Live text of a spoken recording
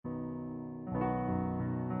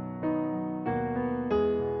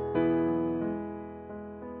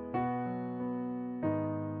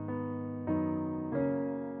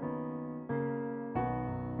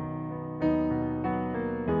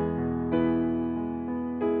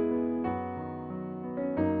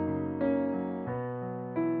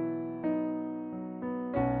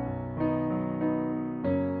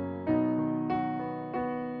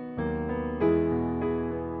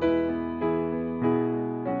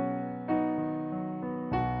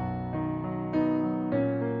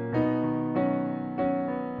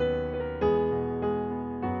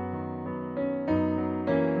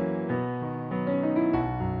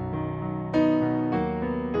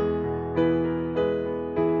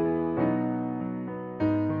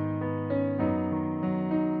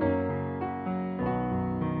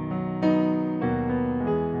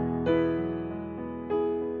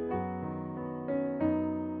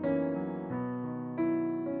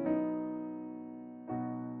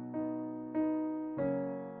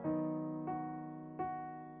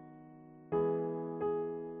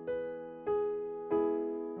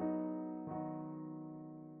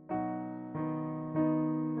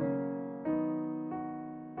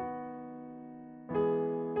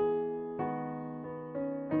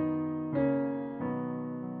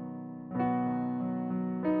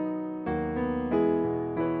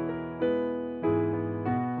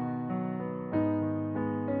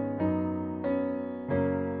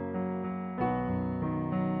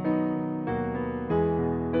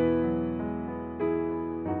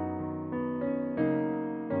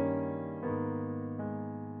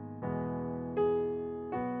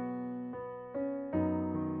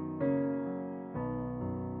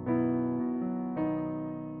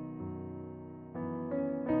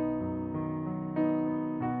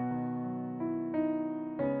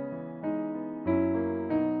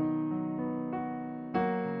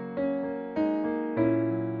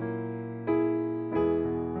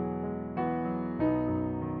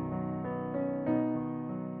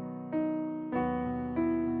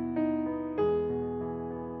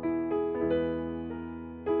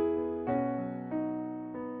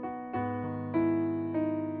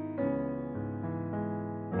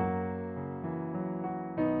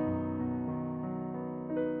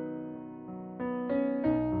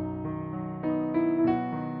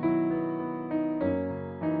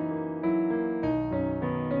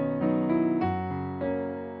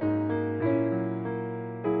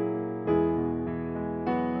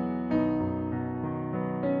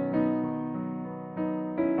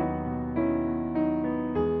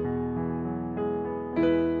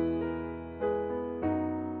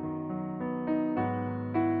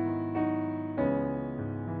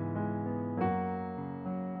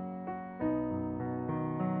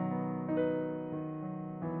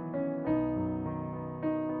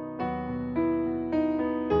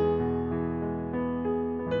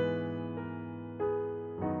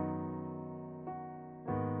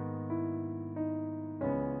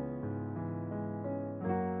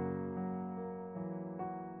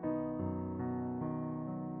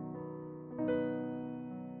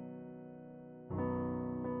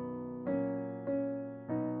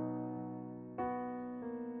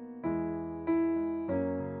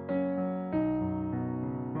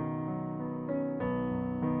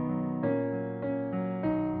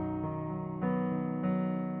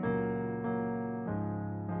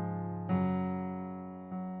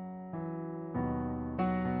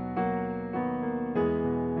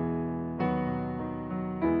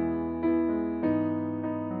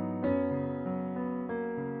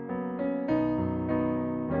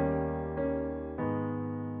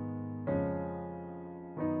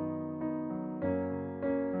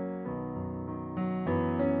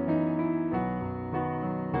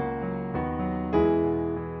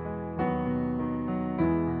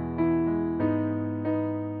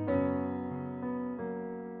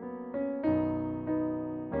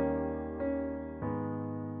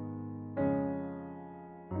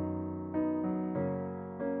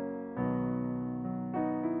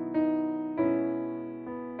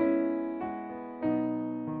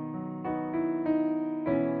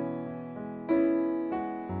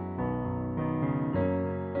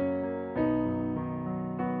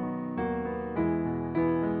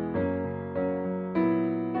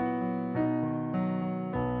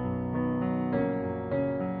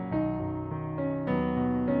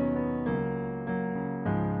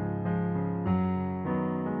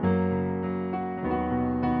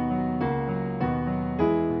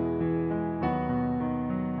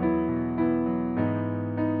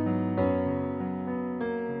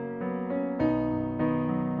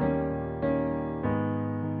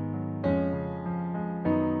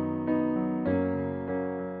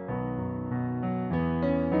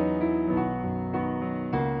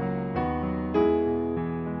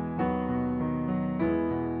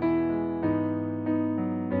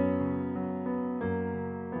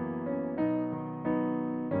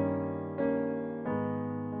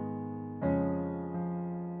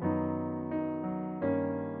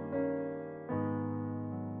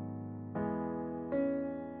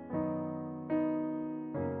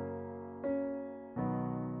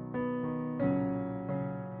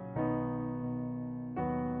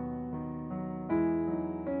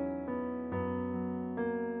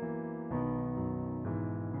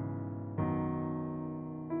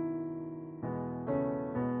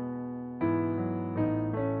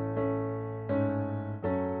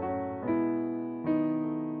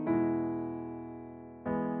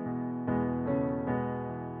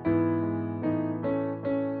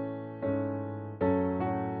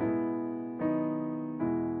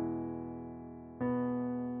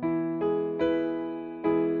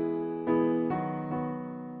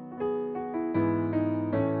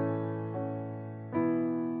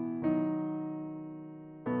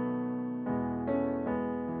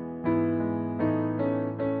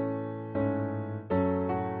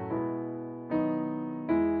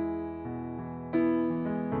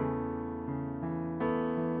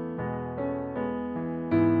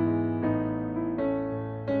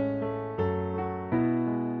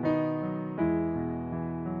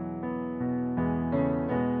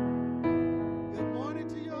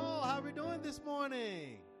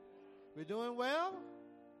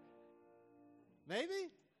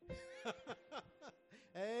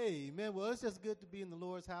Amen. Well, it's just good to be in the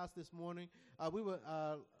Lord's house this morning. We would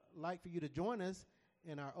like for you to join us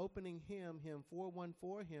in our opening hymn, hymn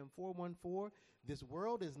 414. This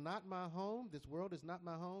world is not my home. This world is not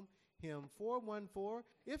my home. Hymn 414.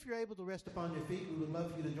 If you're able to rest upon your feet, we would love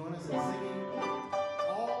for you to join us in singing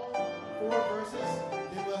all 4 verses.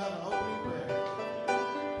 Then we'll have an opening prayer.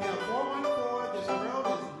 Hymn 414. This world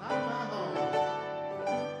is not my home.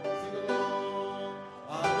 Sing along.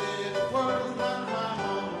 This world is not my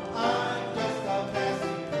home. I'm just a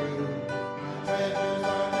passing through. My treasures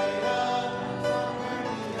are laid up somewhere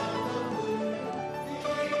beyond the blue. The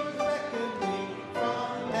angels beckon me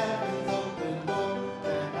from heaven's open door,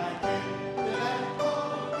 and I can't feel at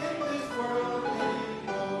home in this world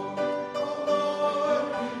anymore. Oh Lord,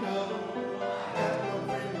 you know I have no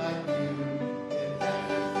friend like you. If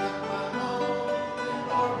heaven's not my home, then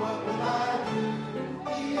Lord, what will I do?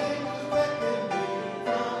 The angels beckon me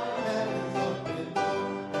from heaven's open door,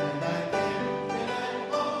 and I can't feel at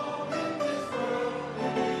home in this world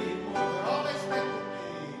anymore. They're all expecting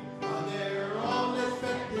me. They're all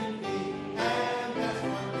expecting me, and that's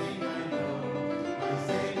one thing I know. My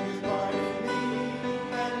Savior's pardoned me,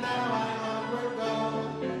 and now I onward go.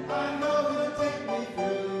 I know He'll take me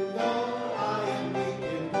through, though I am weak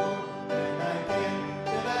and poor, and I can't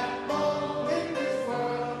feel at home in this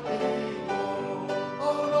world anymore.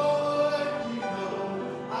 Oh Lord, you know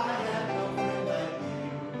I have no friend like you.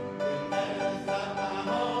 If heaven's not my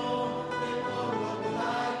home, then Lord, what will I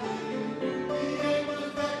do? The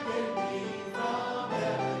angels beckon me from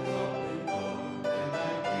heaven's open door, and I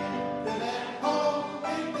can't feel at home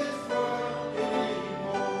in this world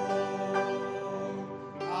anymore.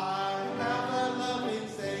 I have a loving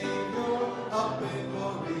Savior up in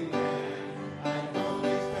glory land. I don't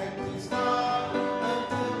expect to stop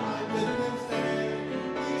until I'm with Him stand.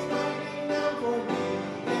 He's waiting now for me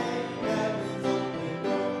in heaven's open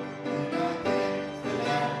door, and I can't feel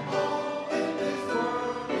at home in this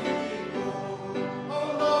world anymore. Oh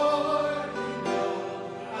Lord, you know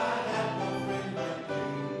I have no friend like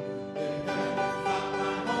you. If heaven's not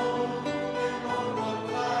my home, then Lord, what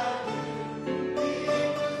will I do? The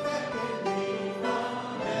angels beckon me from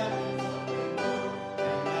heaven's open door,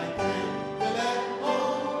 and I can't feel at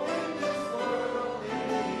home in this world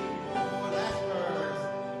anymore. Last verse.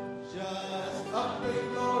 Just up in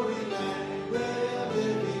glory land, we'll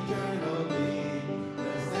live eternally. The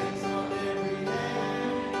saints on every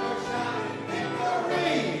hand are shouting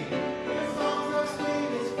victory. Their songs are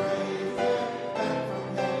sweetest praise, they're back from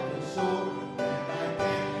heaven's shore, and I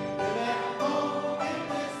can't feel at home in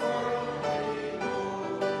this world anymore.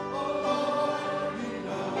 Oh Lord, you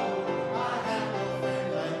know I have no friend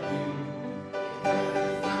like you. If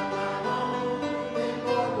heaven's not my home, then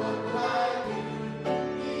Lord, what will I do?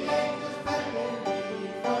 The angels beckon me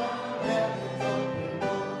from heaven's open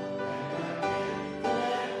door, and I can't feel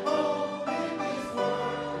at home in this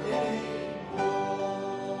world anymore.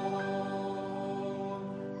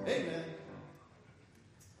 Amen.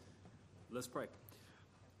 Let's pray.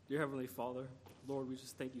 Dear Heavenly Father, Lord, we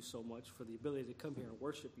just thank you so much for the ability to come here and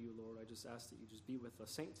worship you, Lord. I just ask that you just be with the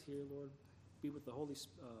saints here, Lord. Be with the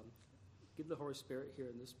give the Holy Spirit here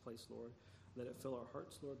in this place, Lord. Let it fill our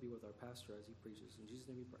hearts, Lord. Be with our pastor as he preaches. In Jesus'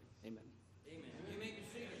 name we pray. Amen. Amen. You may be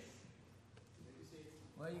seated.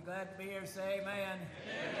 Well, you glad to be here? Say amen.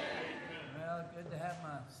 Well, good to have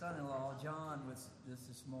my son-in-law, John, with us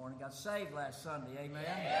this morning. Got saved last Sunday, amen?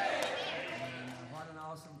 And what an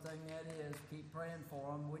awesome thing that is. Keep praying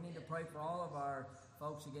for them. We need to pray for all of our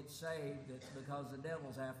folks who get saved because the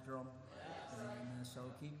devil's after them. And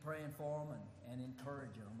so keep praying for them and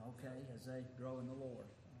encourage them, okay, as they grow in the Lord.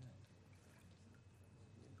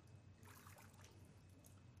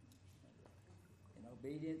 In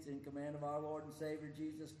obedience and command of our Lord and Savior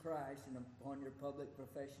Jesus Christ, and upon your public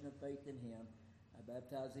profession of faith in Him, I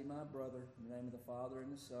baptize thee, my brother, in the name of the Father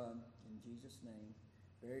and the Son, in Jesus' name,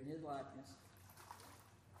 buried in His likeness,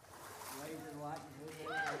 raised in the likeness of His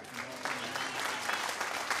resurrection.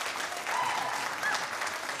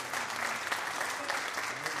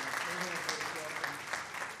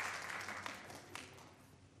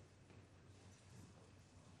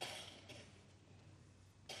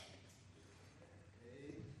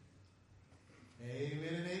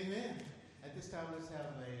 Amen and amen. At this time, let's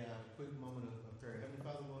have a quick moment of prayer. Heavenly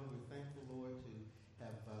Father, Lord, we're thankful, Lord, to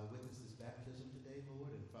have witnessed this baptism today,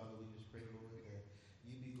 Lord. And Father, we just pray, Lord, that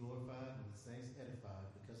you be glorified and the saints edified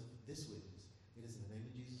because of this witness. It is in the name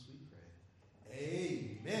of Jesus we pray.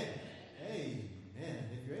 Amen. Amen.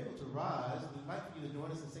 If you're able to rise, we'd like for you to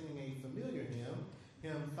join us in singing a familiar hymn,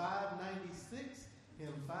 hymn 596.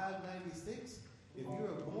 Hymn 596. If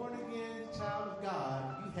you're a born-again child of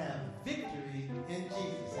God, you have victory in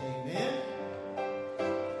Jesus. Amen.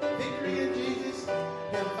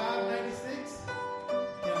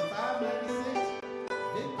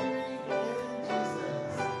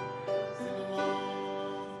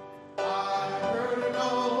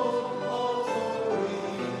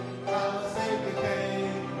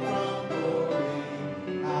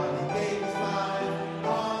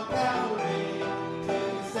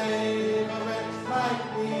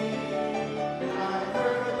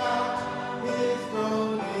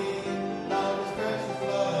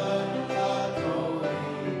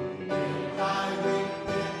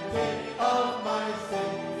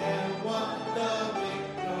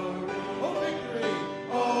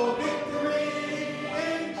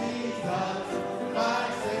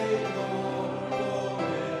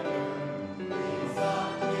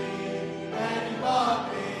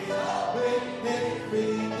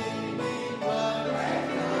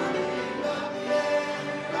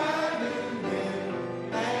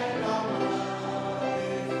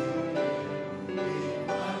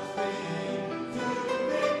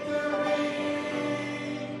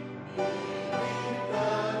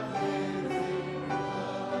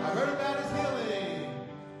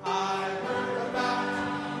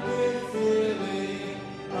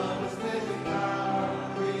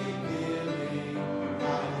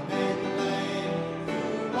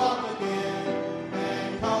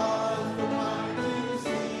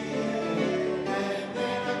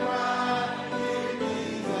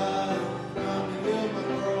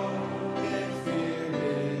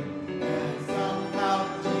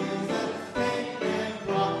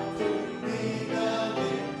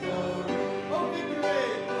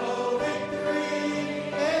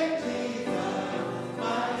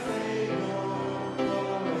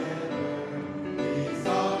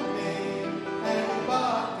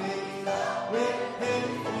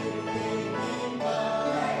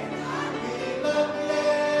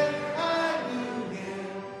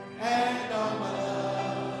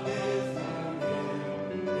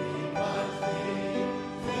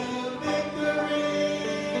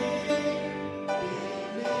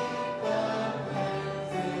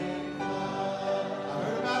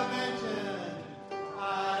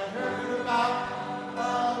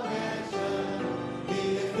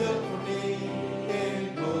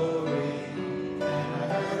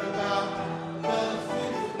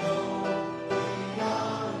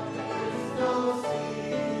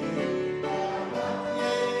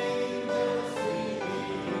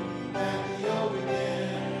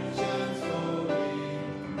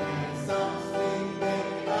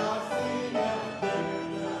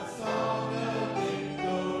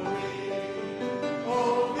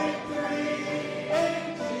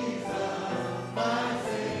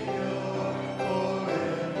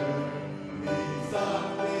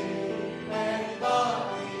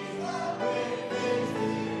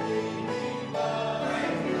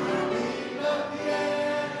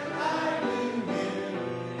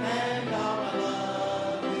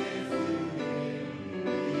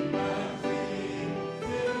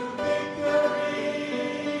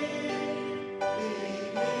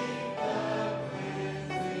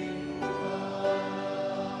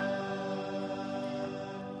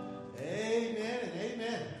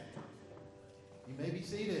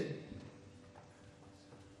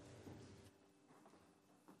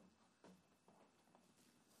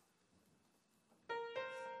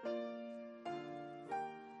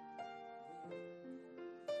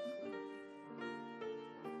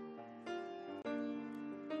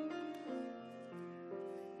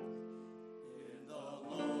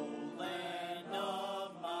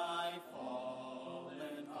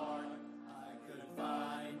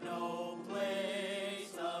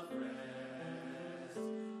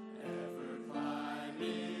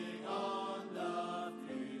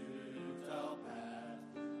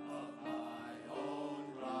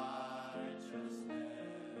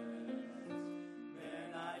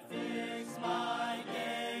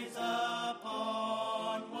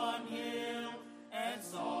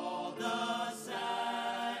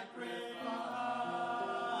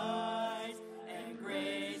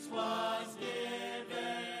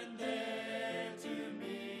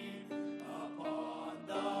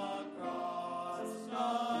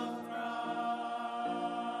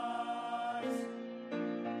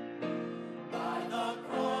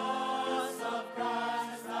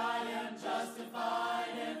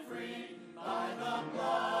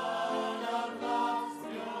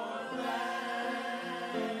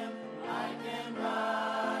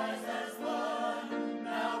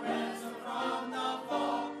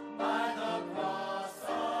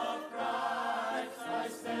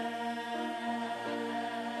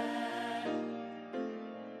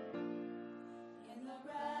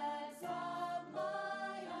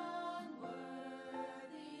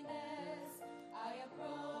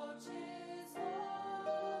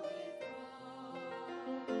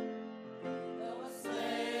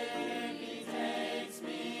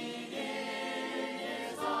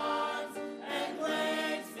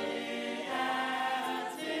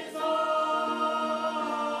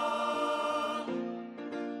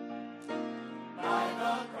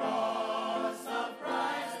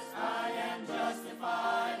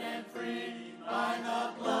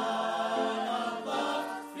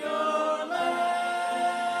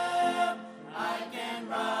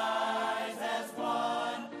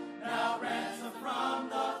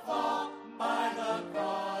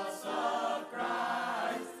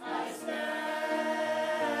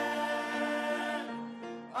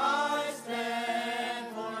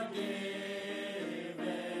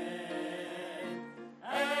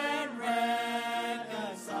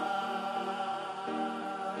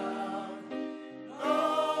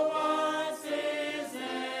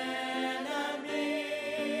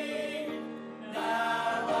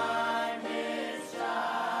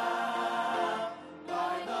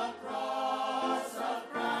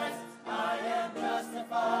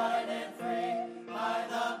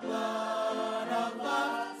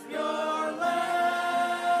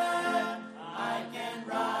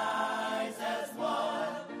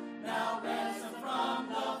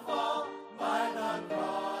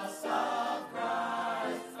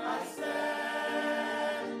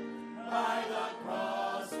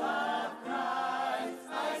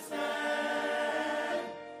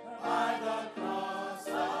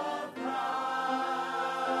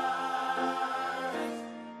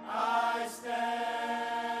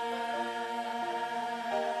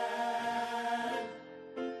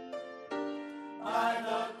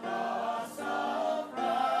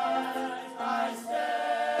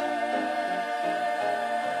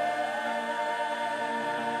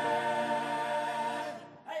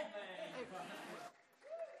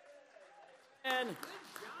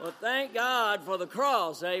 Well, thank God for the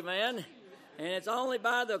cross. Amen. And it's only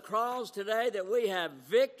by the cross today that we have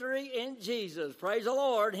victory in Jesus. Praise the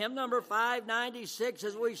Lord. Hymn number 596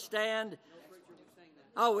 as we stand.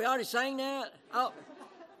 Oh, we already sang that? Oh,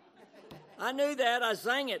 I knew that. I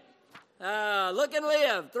sang it. Look and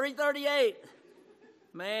Live, 338.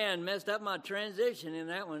 Man, messed up my transition in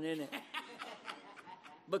that one, didn't it?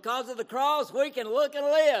 Because of the cross, we can look and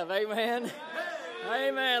live. Amen.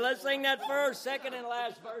 Amen. Let's sing that first, second, and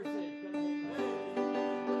last verse. Amen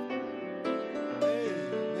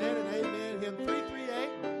and amen. Hymn 338.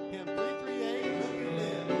 Hymn 338. Look and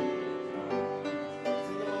live.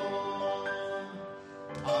 Sing on.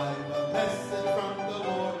 I've a message from the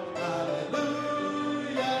Lord.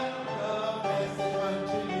 Hallelujah. A message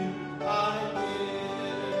unto you I give.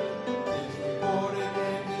 It's recorded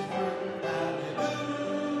in His word.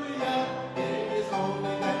 Hallelujah. It is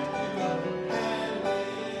only that you love and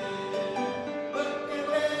live. Look and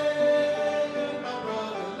live, my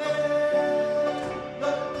brother, live.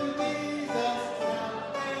 Look to Jesus now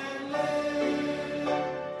and live.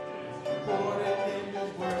 It's recorded in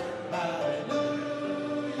His word.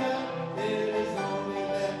 Hallelujah. It is only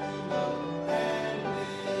that you love and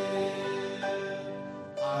live.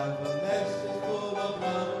 I've a message full of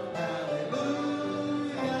love. Hallelujah.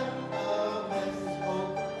 A message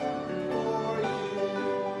hope for you.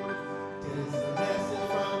 'Tis a message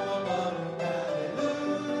from above.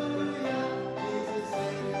 Hallelujah. Jesus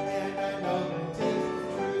said it and I know 'tis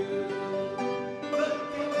true. Look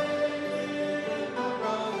and live, my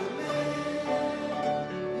brother, live.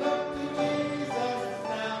 Look to Jesus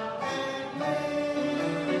now and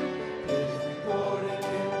live. 'Tis recorded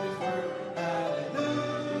in His word.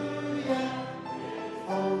 Hallelujah.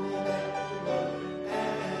 Only that you love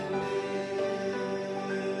and live.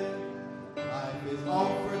 Life is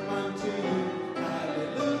offered unto you.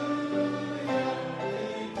 Hallelujah.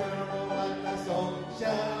 Eternal life thy soul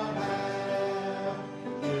shall have.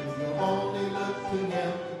 If you only look to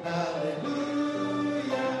Him. Hallelujah.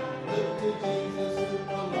 Look to Jesus who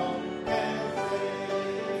alone can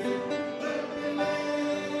save. Look and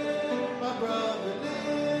live, my brother,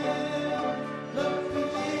 live. Look to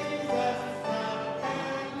Jesus now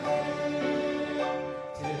and live.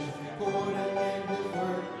 'Tis recorded in His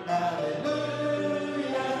word. Hallelujah.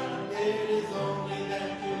 It is only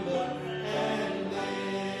that you look and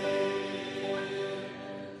live.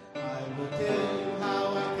 I will tell you how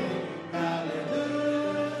I came.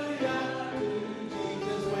 Hallelujah. To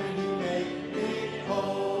Jesus when He made me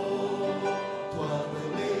whole. 'Twas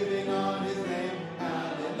believing on His name.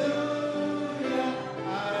 Hallelujah. I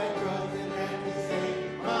trusted and He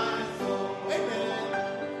saved my soul. Amen.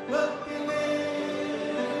 Look and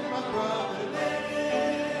live, my brother, live.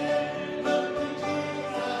 Look to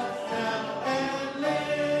Jesus now and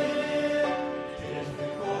live. 'Tis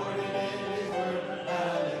recorded in His word.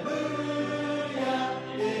 Hallelujah.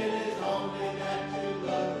 It is only that you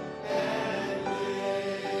love and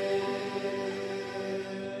live.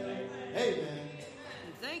 Amen.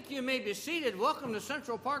 Thank you. You may be seated. Welcome to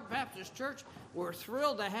Central Park Baptist Church. We're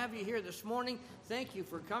thrilled to have you here this morning. Thank you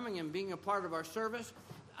for coming and being a part of our service.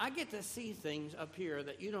 I get to see things up here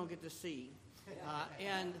that you don't get to see.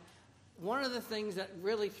 And one of the things that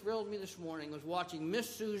really thrilled me this morning was watching Miss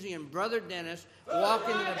Susie and Brother Dennis walk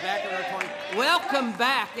into the back of our auditorium. Welcome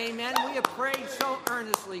back, amen. We have prayed so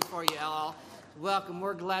earnestly for you all. Welcome.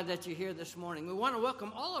 We're glad that you're here this morning. We want to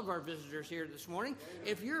welcome all of our visitors here this morning.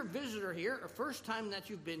 If you're a visitor here, a first time that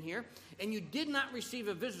you've been here, and you did not receive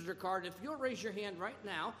a visitor card, if you'll raise your hand right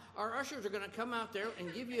now, our ushers are going to come out there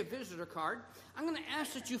and give you a visitor card. I'm going to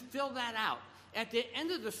ask that you fill that out. At the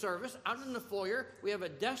end of the service, out in the foyer, we have a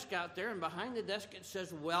desk out there, and behind the desk it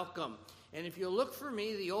says welcome. And if you look for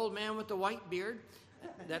me, the old man with the white beard,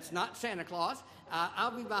 that's not Santa Claus.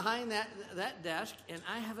 I'll be behind that desk, and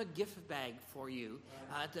I have a gift bag for you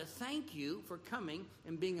to thank you for coming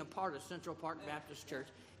and being a part of Central Park Baptist Church.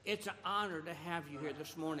 It's an honor to have you here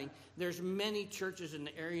this morning. There's many churches in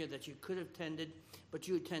the area that you could have attended, but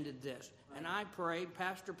you attended this. And I pray,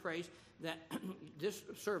 Pastor prays, that this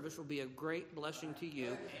service will be a great blessing to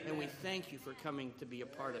you, and we thank you for coming to be a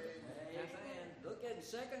part of it. Look at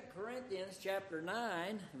 2 Corinthians chapter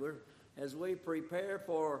 9. As we prepare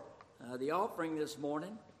for the offering this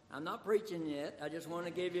morning. I'm not preaching yet. I just want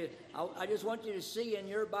to give you, I just want you to see in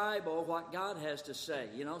your Bible what God has to say.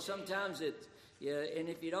 You know, sometimes and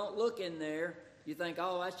if you don't look in there, you think,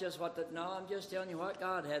 oh, that's just no, I'm just telling you what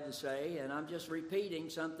God had to say, and I'm just repeating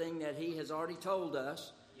something that He has already told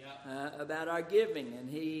us about our giving. And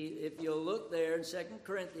if you'll look there in 2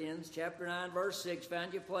 Corinthians chapter 9, verse 6,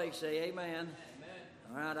 found your place, say amen.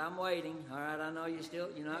 All right, I'm waiting. All right, I know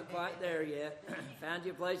you're not quite there yet. Found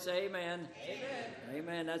your place, amen. Amen.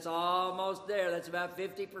 Amen. That's almost there. That's about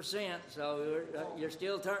 50%. So you're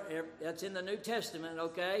still that's in the New Testament,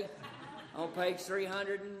 okay? On page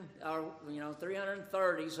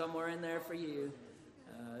 330, somewhere in there for you.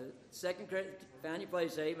 Second Corinthians, found your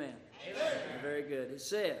place, amen. Amen. Very good. It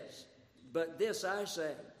says, "But this I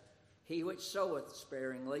say, he which soweth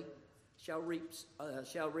sparingly shall reap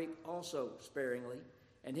also sparingly,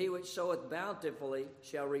 and he which soweth bountifully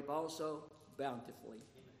shall reap also bountifully."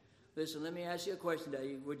 Listen, let me ask you a question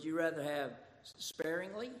today. Would you rather have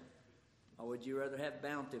sparingly, or would you rather have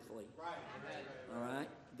bountifully? Right. All right.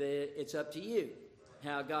 It's up to you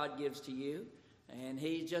how God gives to you. And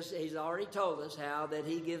he's already told us how that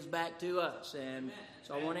he gives back to us. And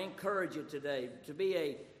so I want to encourage you today to be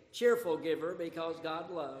a cheerful giver, because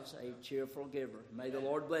God loves a cheerful giver. May the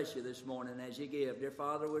Lord bless you this morning as you give. Dear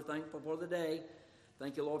Father, we're thankful for the day.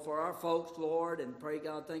 Thank you, Lord, for our folks, Lord, and pray,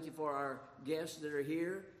 God, thank you for our guests that are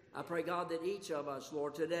here. I pray, God, that each of us,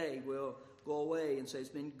 Lord, today will go away and say it's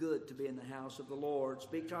been good to be in the house of the Lord.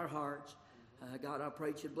 Speak to our hearts. God, I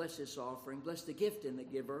pray that you bless this offering. Bless the gift and the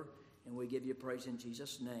giver. And we give you praise in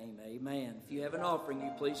Jesus' name. Amen. If you have an offering, you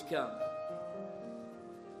please come.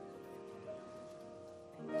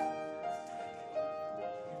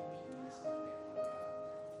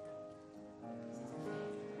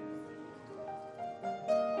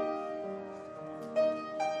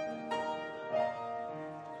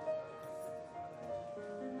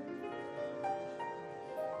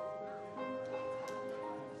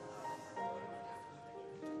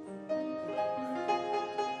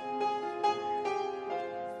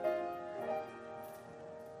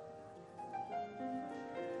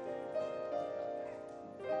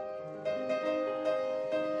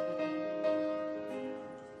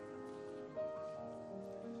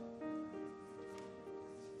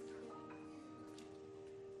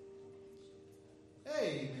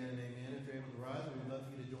 Amen, amen. If you're able to rise, we'd love for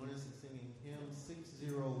you to join us in singing hymn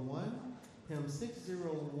 601. Hymn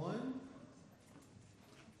 601.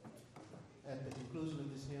 At the conclusion of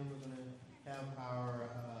this hymn, we're going to have our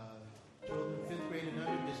children, 5th grade and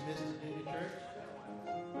under, dismissed to junior church.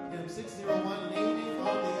 Hymn 601, Leaning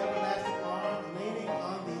on the Everlasting Arms, Leaning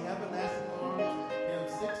on the Everlasting Arms. Hymn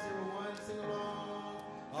 601, sing along.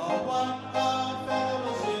 Oh, what a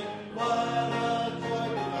fellowship, what a joy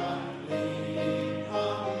divine. Leaning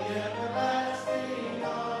on the everlasting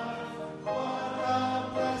arms. What a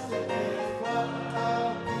blessedness, what a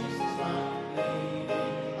peace is mine. Leaning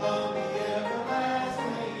on the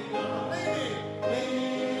everlasting arms.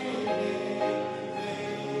 Leaning,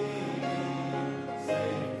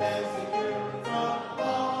 safe and secure from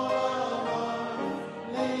all alarm.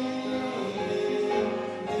 Leaning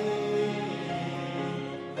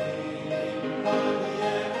on the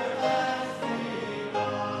everlasting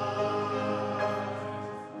arms.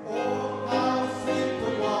 Oh, how sweet to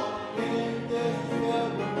walk in this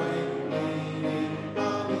pilgrim way, leaning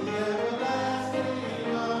on the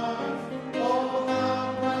everlasting arms. Oh, how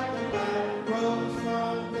bright the path grows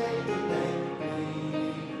from day to day,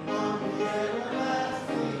 leaning on the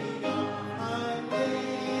everlasting arms. I'm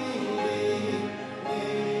leaning,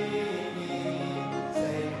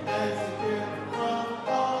 safe and secure from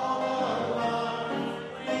all alarm.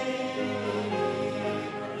 Leaning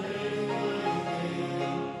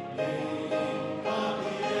on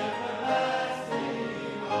the everlasting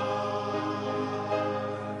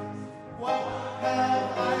arms. What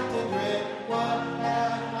have I to dread? What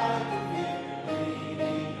have I to fear?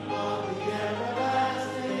 Leaning on the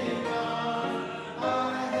everlasting arms. I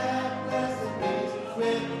have blessed peace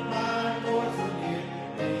with my Lord so near.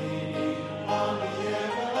 Leaning on the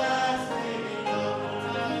everlasting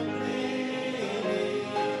arms. I'm leaning,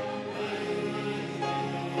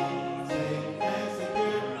 safe and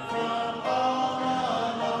secure from all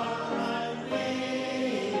alarm. I'm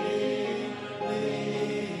leaning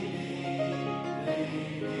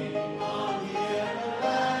on the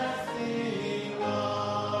everlasting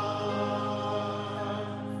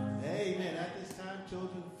arms. Amen. At this time,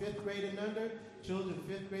 children 5th grade and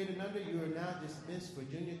under, you are now dismissed for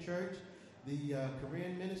junior church. The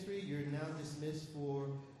Korean ministry, you're now dismissed for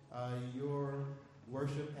your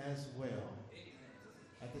worship as well.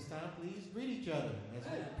 At this time, please greet each other as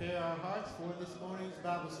we prepare our hearts for this morning's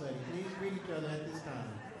Bible study. Please greet each other at this time.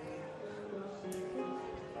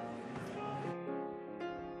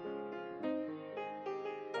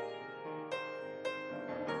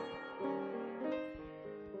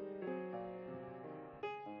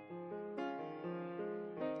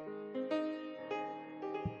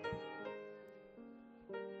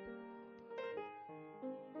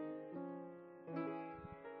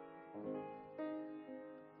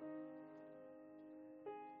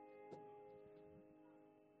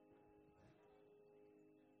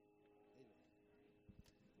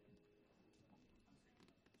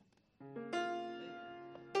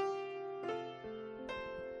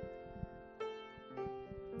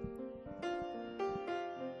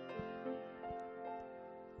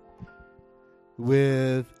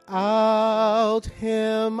 Without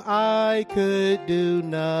him I could do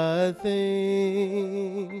nothing.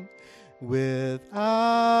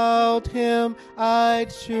 Without him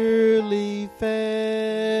I'd surely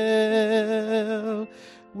fail.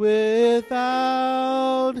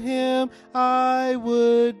 Without him I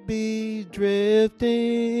would be drifting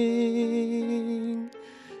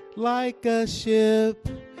like a ship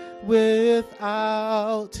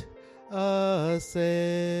without a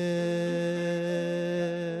sail.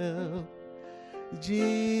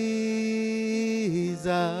 Jesus,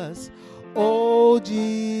 oh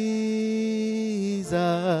Jesus,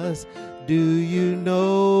 do you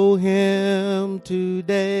know him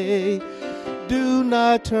today? Do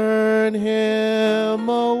not turn him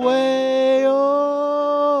away,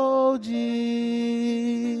 oh Jesus,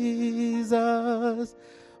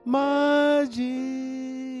 my Jesus.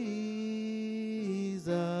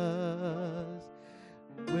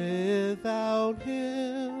 Without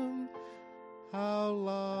him, how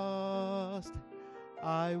lost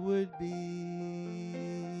I would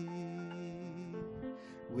be.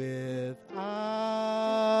 Without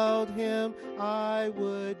him, I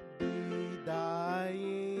would be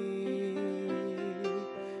dying.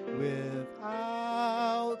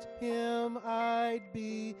 Without him, I'd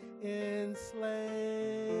be enslaved.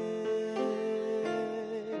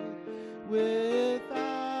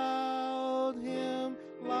 Without him,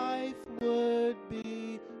 life would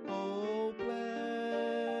be hopeless.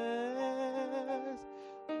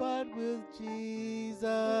 But with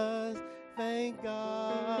Jesus, thank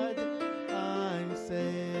God I'm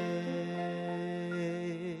saved.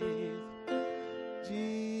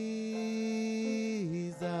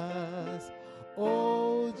 Jesus,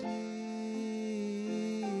 oh Jesus,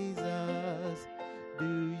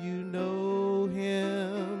 do you know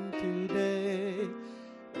him today?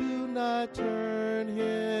 Do not turn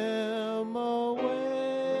him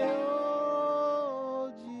away,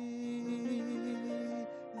 oh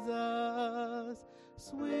Jesus,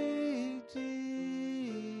 sweet Jesus.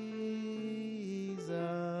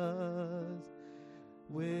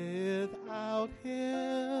 Without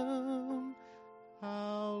him,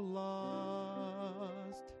 how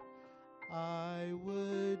lost I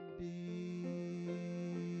would be.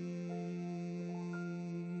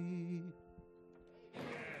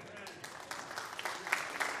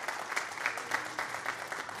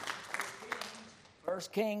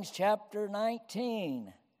 First Kings chapter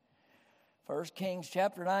 19. 1 Kings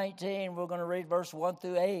chapter 19, we're going to read verse 1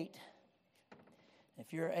 through 8.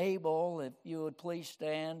 If you're able, if you would please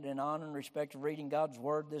stand in honor and respect of reading God's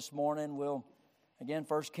word this morning. We'll, again,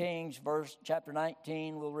 1 Kings chapter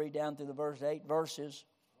 19, we'll read down through the verse 8 verses.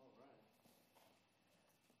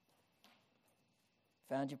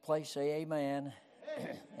 Found your place, say amen.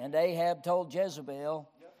 And Ahab told Jezebel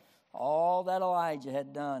all that Elijah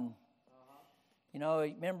had done. You know,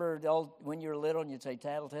 remember the old, when you were little and you'd say,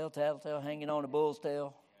 tattletale, hanging on a bull's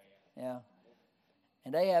tail? Yeah.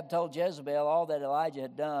 And Ahab told Jezebel all that Elijah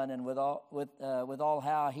had done, and with all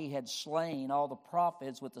how he had slain all the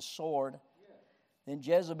prophets with the sword. Then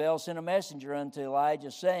Jezebel sent a messenger unto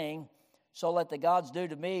Elijah, saying, So let the gods do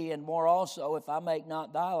to me, and more also, if I make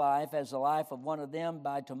not thy life as the life of one of them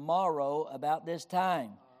by tomorrow about this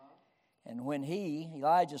time. And when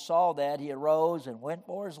Elijah, saw that, he arose and went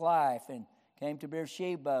for his life, and came to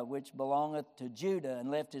Beersheba, which belongeth to Judah,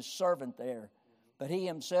 and left his servant there. But he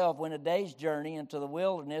himself went a day's journey into the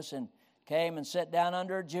wilderness, and came and sat down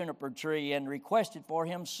under a juniper tree, and requested for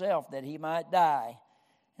himself that he might die,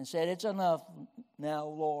 and said, It's enough now,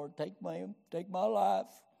 Lord, take my life,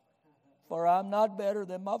 for I'm not better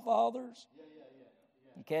than my fathers.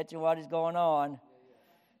 You catching what is going on?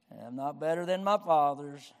 I'm not better than my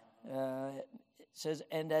fathers. It says,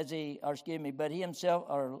 but he himself,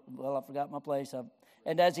 I forgot my place.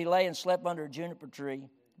 And as he lay and slept under a juniper tree,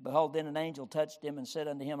 behold, then an angel touched him and said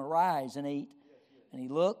unto him, Arise and eat. And he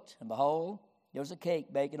looked, and behold, there was a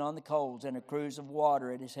cake baking on the coals, and a cruse of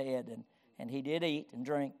water at his head. And he did eat and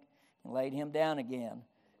drink, and laid him down again.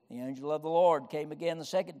 The angel of the Lord came again the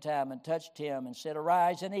second time, and touched him, and said,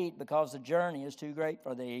 Arise and eat, because the journey is too great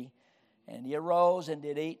for thee. And he arose, and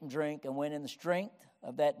did eat and drink, and went in the strength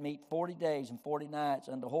of that meat 40 days and 40 nights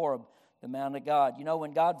unto Horeb, the mount of God. You know,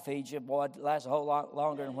 when God feeds you, boy, it lasts a whole lot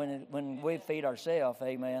longer than when we feed ourselves.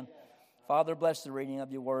 Amen. Father, bless the reading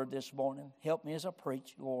of your word this morning. Help me as I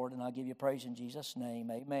preach, Lord, and I'll give you praise in Jesus' name.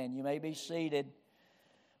 Amen. You may be seated.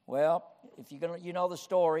 Well, if you're gonna, you know the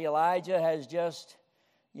story. Elijah has just,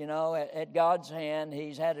 at God's hand,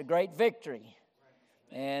 he's had a great victory.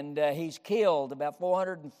 And he's killed about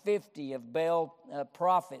 450 of Baal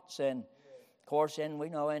prophets. And, of course, and we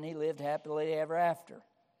know, and he lived happily ever after.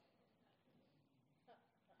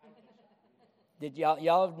 Did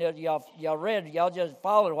y'all read? Y'all just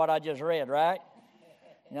followed what I just read, right?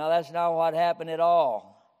 No, that's not what happened at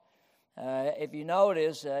all. If you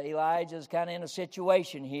notice, Elijah's kind of in a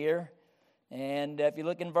situation here. And if you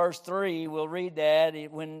look in verse 3, we'll read that.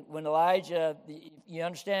 When Elijah, you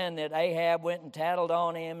understand that Ahab went and tattled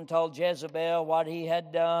on him and told Jezebel what he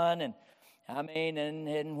had done.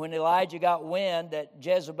 And when Elijah got wind that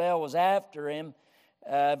Jezebel was after him,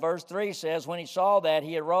 verse 3 says, when he saw that,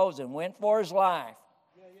 he arose and went for his life.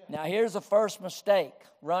 Now, here's the first mistake,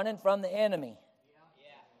 running from the enemy.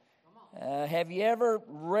 Have you ever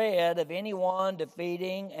read of anyone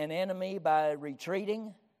defeating an enemy by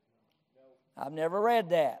retreating? I've never read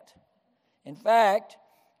that. In fact,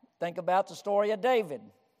 think about the story of David.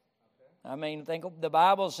 The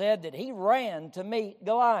Bible said that he ran to meet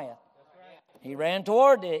Goliath. He ran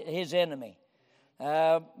toward his enemy.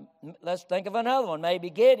 Let's think of another one, maybe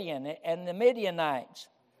Gideon and the Midianites.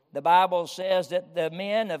 The Bible says that the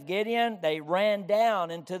men of Gideon, they ran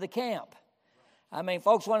down into the camp.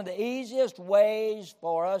 Folks, one of the easiest ways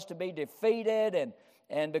for us to be defeated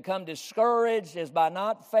and become discouraged is by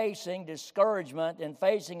not facing discouragement and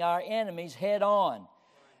facing our enemies head on.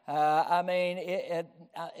 The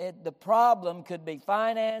problem could be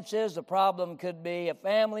finances, the problem could be a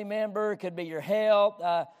family member, it could be your health.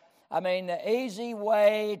 The easy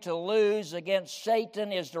way to lose against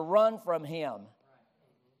Satan is to run from him.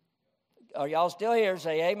 Are y'all still here?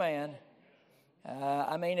 Say amen.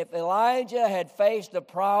 If Elijah had faced the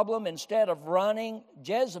problem instead of running,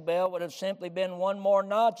 Jezebel would have simply been one more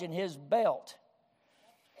notch in his belt.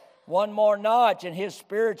 One more notch in his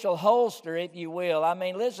spiritual holster, if you will.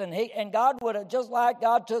 God would have, just like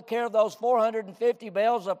God took care of those 450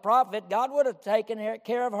 Baals of prophet, God would have taken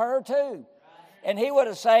care of her too. And he would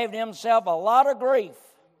have saved himself a lot of grief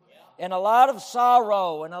and a lot of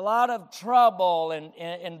sorrow and a lot of trouble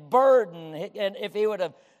and burden, and if he would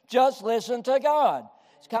have just listened to God.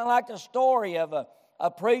 It's kind of like the story of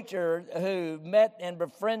a preacher who met and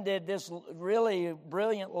befriended this really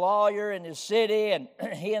brilliant lawyer in his city, and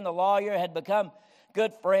he and the lawyer had become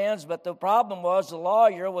good friends, but the problem was the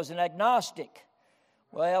lawyer was an agnostic.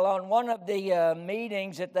 Well, on one of the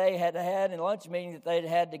meetings that they had in lunch meetings that they'd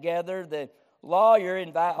had together, the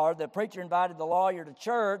preacher invited the lawyer to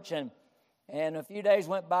church, and a few days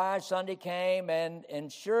went by, Sunday came,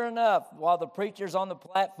 and sure enough, while the preacher's on the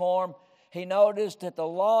platform, he noticed that the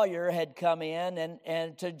lawyer had come in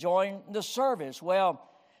and to join the service. Well,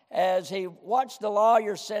 as he watched the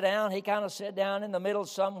lawyer sit down, he kind of sat down in the middle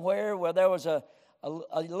somewhere where there was a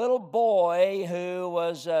little boy who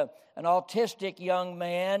was an autistic young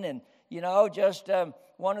man, and, just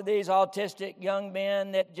one of these autistic young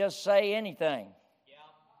men that just say anything.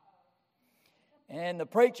 And the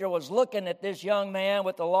preacher was looking at this young man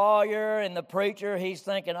with the lawyer and the preacher. He's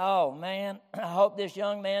thinking, oh, man, I hope this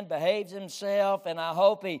young man behaves himself, and I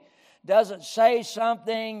hope he doesn't say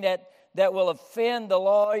something that will offend the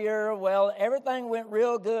lawyer. Well, everything went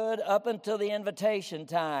real good up until the invitation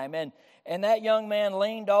time. And that young man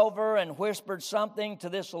leaned over and whispered something to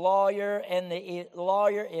this lawyer, and the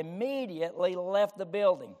lawyer immediately left the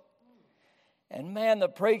building. And man, the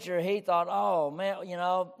preacher, he thought, oh, man,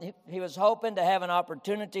 he was hoping to have an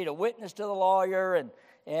opportunity to witness to the lawyer,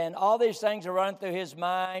 and all these things are running through his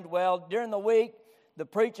mind. Well, during the week, the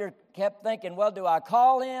preacher kept thinking, well, do I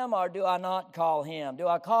call him or do I not call him? Do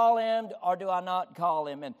I call him or do I not call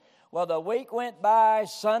him? And well, the week went by,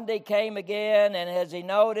 Sunday came again, and as he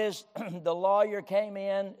noticed, the lawyer came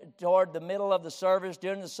in toward the middle of the service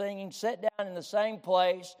during the singing, sat down in the same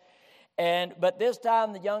place. But this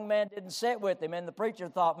time the young man didn't sit with him, and the preacher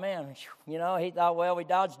thought, man, he thought, well, we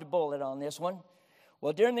dodged a bullet on this one.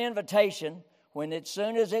 Well, during the invitation, as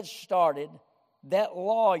soon as it started, that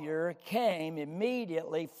lawyer came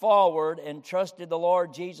immediately forward and trusted the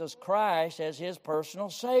Lord Jesus Christ as his personal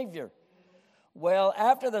Savior. Well,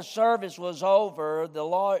 after the service was over,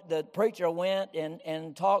 the preacher went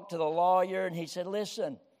and talked to the lawyer, and he said,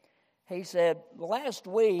 listen, he said, last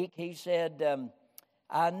week, he said,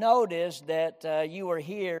 I noticed that you were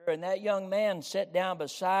here, and that young man sat down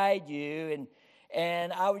beside you,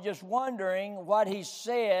 and I was just wondering what he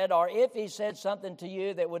said, or if he said something to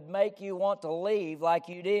you that would make you want to leave like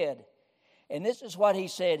you did. And this is what he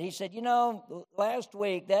said. He said, last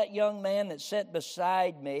week, that young man that sat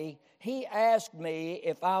beside me, he asked me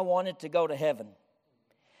if I wanted to go to heaven.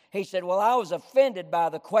 He said, well, I was offended by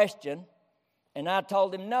the question, and I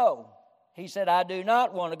told him no. He said, I do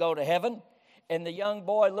not want to go to heaven. And the young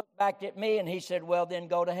boy looked back at me and he said, well, then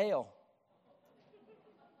go to hell.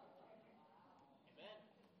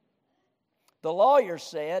 The lawyer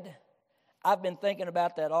said, I've been thinking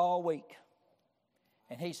about that all week.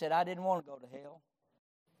 And he said, I didn't want to go to hell.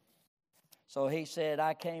 So he said,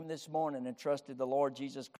 I came this morning and trusted the Lord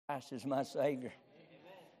Jesus Christ as my Savior.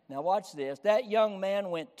 Now watch this. That young man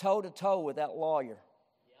went toe-to-toe with that lawyer.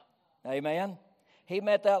 Amen. He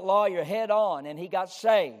met that lawyer head on and he got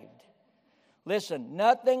saved. Listen,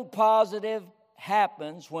 nothing positive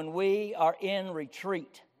happens when we are in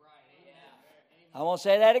retreat. I won't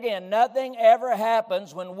say that again. Nothing ever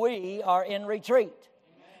happens when we are in retreat.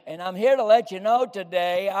 And I'm here to let you know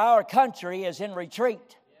today our country is in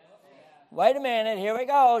retreat. Wait a minute, here we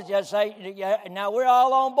go. Just say, now we're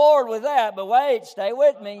all on board with that, but wait, stay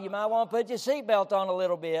with me. You might want to put your seatbelt on a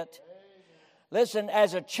little bit. Listen,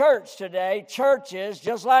 as a church today, churches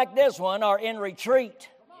just like this one are in retreat.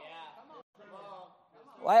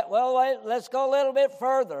 Well, let's go a little bit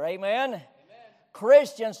further. Amen.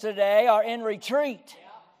 Christians today are in retreat.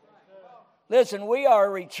 Listen, we are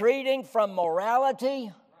retreating from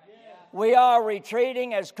morality. We are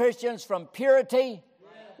retreating as Christians from purity.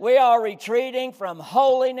 We are retreating from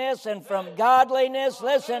holiness and from godliness.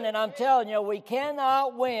 Listen, and I'm telling you, we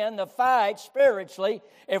cannot win the fight spiritually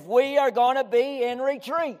if we are going to be in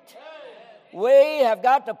retreat. We have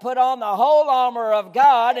got to put on the whole armor of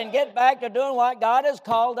God and get back to doing what God has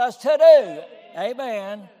called us to do.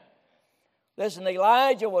 Amen. Listen,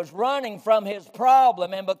 Elijah was running from his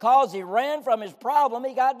problem, and because he ran from his problem,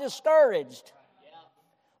 he got discouraged.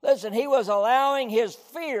 Listen, he was allowing his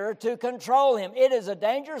fear to control him. It is a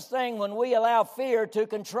dangerous thing when we allow fear to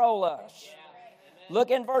control us. Look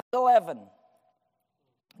in verse 11.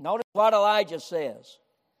 Notice what Elijah says.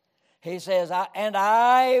 He says, even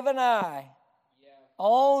I,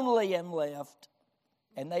 only am left,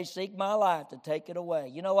 and they seek my life to take it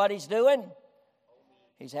away. You know what he's doing?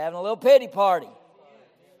 He's having a little pity party.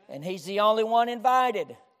 And he's the only one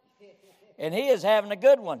invited. And he is having a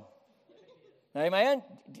good one. Amen?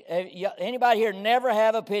 Anybody here never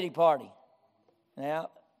have a pity party?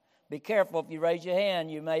 Now, be careful if you raise your hand.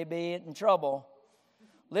 You may be in trouble.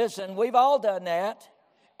 Listen, we've all done that.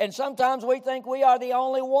 And sometimes we think we are the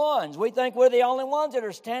only ones. We think we're the only ones that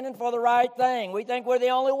are standing for the right thing. We think we're the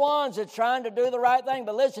only ones that's trying to do the right thing.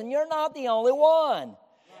 But listen, you're not the only one.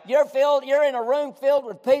 You're in a room filled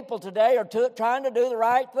with people today who are trying to do the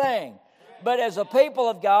right thing. But as a people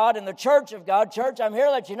of God and the church of God, church, I'm here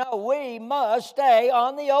to let you know we must stay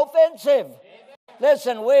on the offensive.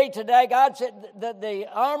 Listen, today, God said that the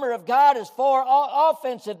armor of God is for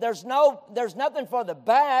offensive. There's nothing for the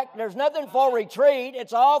back. There's nothing for retreat.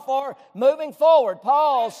 It's all for moving forward.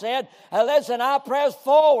 Paul said, listen, I press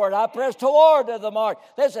forward. I press toward the mark.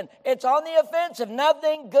 Listen, it's on the offensive.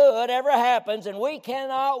 Nothing good ever happens, and we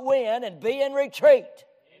cannot win and be in retreat.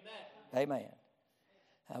 Amen.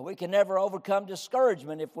 We can never overcome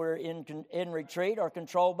discouragement if we're in retreat or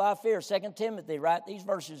controlled by fear. 2 Timothy, write these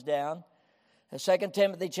verses down. 2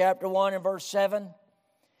 Timothy chapter 1 and verse 7,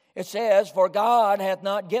 it says, for God hath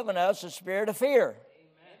not given us a spirit of fear.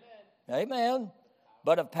 Amen.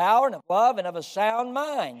 But of power and of love and of a sound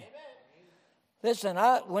mind. Amen. Listen,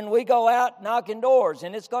 when we go out knocking doors,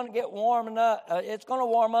 and it's going to get warm up, it's going to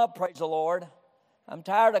warm up, praise the Lord. I'm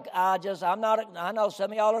tired of, I know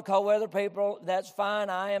some of y'all are cold weather people. That's fine.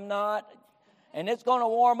 I am not. And it's going to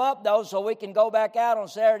warm up, though, so we can go back out on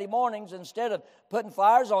Saturday mornings. Instead of putting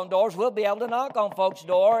flyers on doors, we'll be able to knock on folks'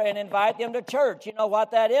 door and invite them to church. You know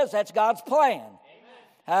what that is? That's God's plan.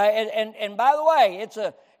 And by the way,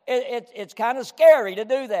 it's kind of scary to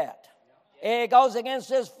do that. It goes against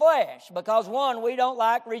this flesh because, one, we don't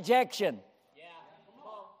like rejection.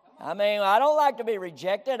 I mean, I don't like to be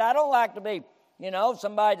rejected. I don't like to be,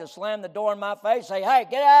 somebody to slam the door in my face, say, hey,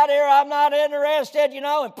 get out of here, I'm not interested, and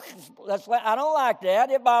I don't like that.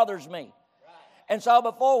 It bothers me. Right. And so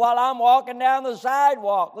while I'm walking down the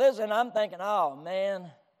sidewalk, listen, I'm thinking, oh, man.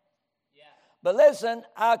 Yeah. But listen,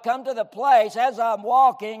 I come to the place as I'm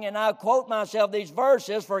walking, and I quote myself these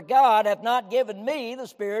verses, for God hath not given me the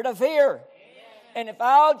spirit of fear. And if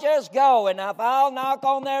I'll just go and if I'll knock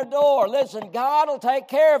on their door, listen, God will take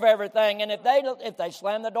care of everything. And if they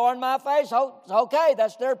slam the door in my face, okay,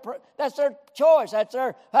 that's their choice. That's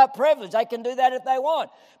their privilege. They can do that if they want.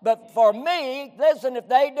 But for me, listen, if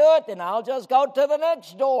they do it, then I'll just go to the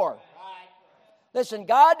next door. Listen,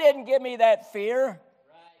 God didn't give me that fear.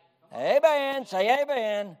 Amen. Say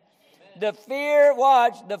amen. The fear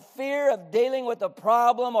of dealing with a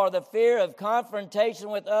problem or the fear of confrontation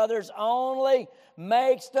with others only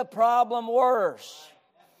makes the problem worse.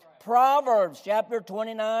 Proverbs chapter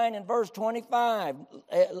 29 and verse 25.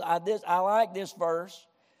 I like this verse.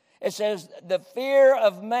 It says, the fear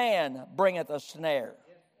of man bringeth a snare.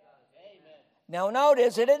 Now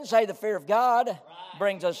notice, it didn't say the fear of God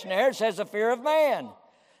brings a snare. It says the fear of man.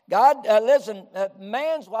 God, listen,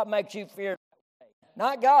 man's what makes you fear.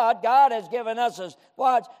 Not God. God has given us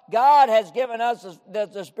God has given us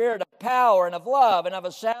the spirit of power and of love and of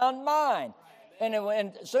a sound mind.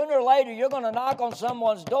 And sooner or later, you're going to knock on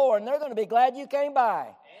someone's door, and they're going to be glad you came by.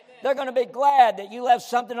 They're going to be glad that you left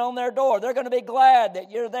something on their door. They're going to be glad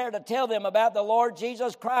that you're there to tell them about the Lord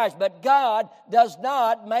Jesus Christ. But God does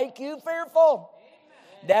not make you fearful.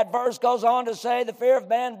 That verse goes on to say, the fear of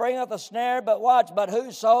man bringeth a snare, but watch, but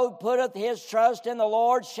whoso putteth his trust in the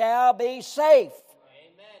Lord shall be safe.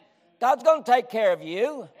 God's going to take care of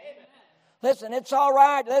you. Listen, it's all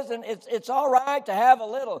right. Listen, it's all right to have a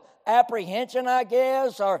little apprehension, I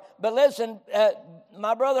guess. But listen,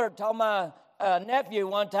 my brother told my nephew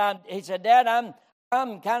one time, he said, Dad,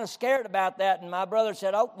 I'm kind of scared about that. And my brother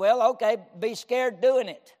said, oh, well, okay, be scared doing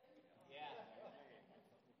it.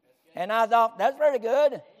 And I thought, that's pretty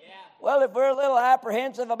good. Well, if we're a little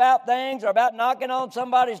apprehensive about things or about knocking on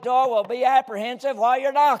somebody's door, well, be apprehensive while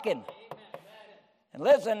you're knocking. And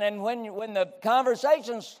listen, and when the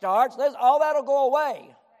conversation starts, all that'll go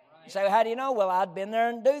away. You say, how do you know? Well, I'd been there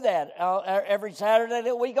and do that every Saturday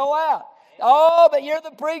that we go out. Oh, but you're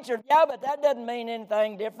the preacher. Yeah, but that doesn't mean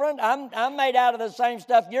anything different. I'm made out of the same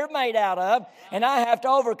stuff you're made out of, and I have to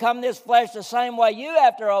overcome this flesh the same way you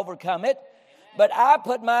have to overcome it. But I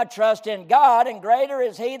put my trust in God, and greater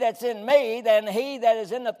is He that's in me than he that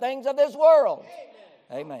is in the things of this world.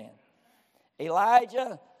 Amen.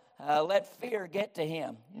 Elijah let fear get to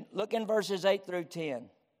him. Look in verses 8 through 10.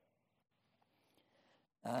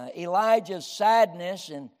 Elijah's sadness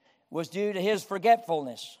was due to his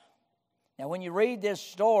forgetfulness. Now, when you read this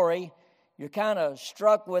story, you're kind of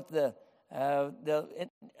struck with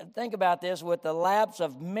think about this, with the lapse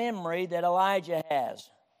of memory that Elijah has.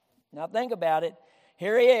 Now, think about it.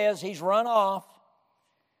 Here he is. He's run off.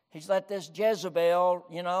 He's let this Jezebel,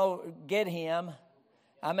 get him.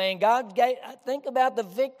 I mean, think about the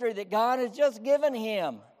victory that God has just given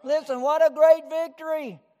him. Listen, what a great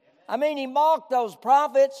victory. I mean, he mocked those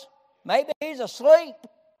prophets. Maybe he's asleep.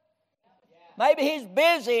 Maybe he's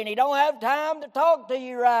busy and he don't have time to talk to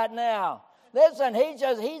you right now. Listen,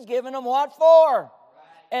 he's giving them what for.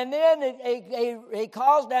 And then he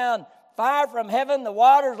calls down fire from heaven, the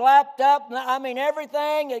waters lapped up. I mean,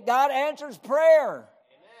 everything that God answers prayer.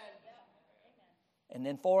 And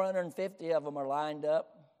then 450 of them are lined up.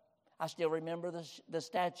 I still remember the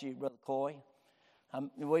statue, Brother Coy.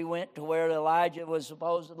 We went to where Elijah was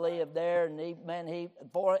supposedly there, and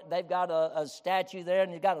they've got a statue there,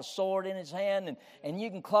 and he's got a sword in his hand, and you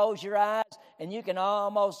can close your eyes, and you can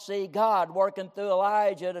almost see God working through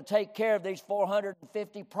Elijah to take care of these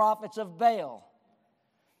 450 prophets of Baal.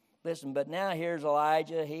 Listen, but now here's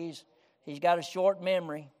Elijah. He's got a short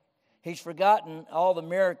memory. He's forgotten all the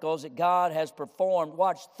miracles that God has performed,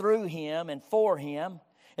 watched through him and for him.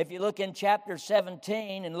 If you look in chapter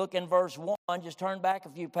 17 and look in verse 1, just turn back a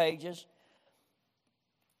few pages.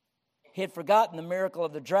 He had forgotten the miracle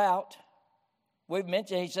of the drought. We've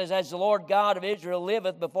mentioned, he says, as the Lord God of Israel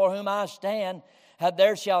liveth, before whom I stand,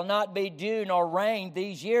 there shall not be dew nor rain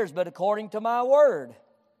these years, but according to my word.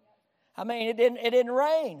 I mean, it didn't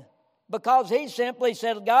rain. Because he simply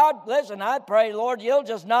said, God, listen, I pray, Lord, you'll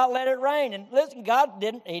just not let it rain. And listen,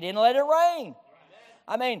 he didn't let it rain.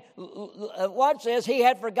 I mean, watch this. He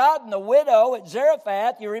had forgotten the widow at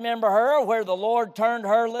Zarephath. You remember her, where the Lord turned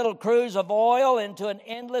her little cruse of oil into an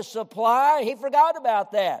endless supply? He forgot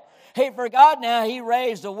about that. He forgot now he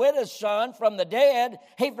raised a widow's son from the dead.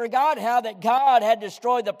 He forgot how that God had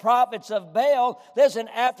destroyed the prophets of Baal. Listen,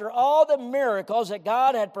 after all the miracles that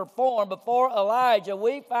God had performed before Elijah,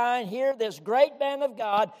 we find here this great man of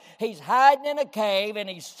God. He's hiding in a cave, and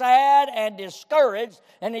he's sad and discouraged,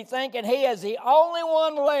 and he's thinking he is the only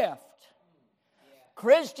one left.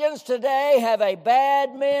 Christians today have a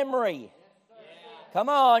bad memory. Come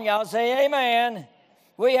on, y'all, say amen.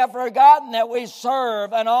 We have forgotten that we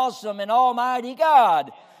serve an awesome and almighty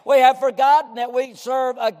God. We have forgotten that we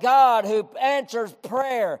serve a God who answers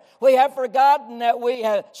prayer. We have forgotten that we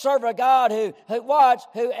serve a God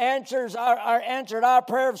who answered our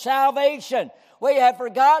prayer of salvation. We have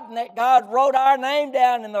forgotten that God wrote our name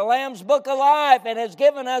down in the Lamb's Book of Life and has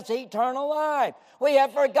given us eternal life. We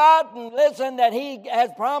have forgotten, listen, that He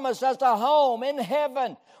has promised us a home in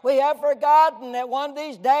heaven. We have forgotten that one of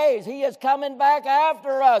these days He is coming back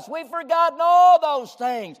after us. We've forgotten all those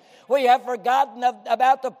things. We have forgotten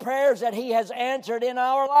about the prayers that He has answered in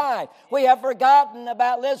our life. We have forgotten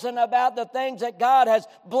about the things that God has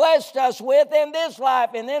blessed us with in this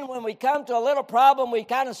life. And then when we come to a little problem, we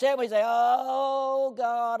kind of sit and we say, oh,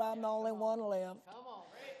 God, I'm the only one left.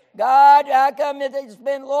 God,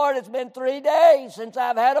 it's been 3 days since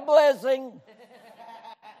I've had a blessing.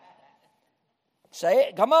 Say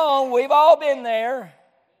it. Come on. We've all been there.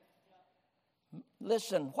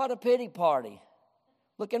 Listen, what a pity party.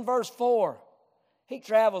 Look in verse 4. He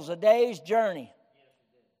travels a day's journey.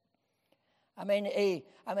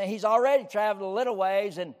 He's already traveled a little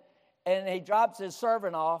ways, and he drops his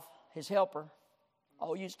servant off, his helper.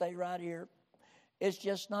 Oh, you stay right here. It's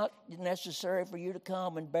just not necessary for you to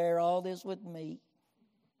come and bear all this with me.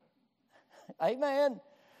 Amen.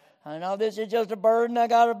 I know this is just a burden I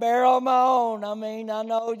got to bear on my own. I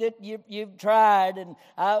know that you've tried, and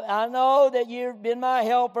I know that you've been my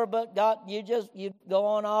helper, but God, you go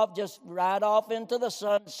on off, just right off into the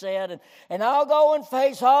sunset, and I'll go and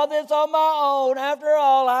face all this on my own. After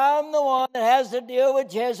all, I'm the one that has to deal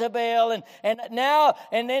with Jezebel,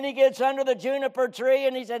 and then he gets under the juniper tree,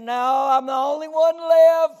 and he said, "No, I'm the only one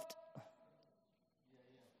left."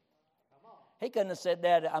 He couldn't have said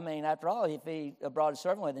that. After all, if he brought a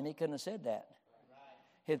servant with him, he couldn't have said that.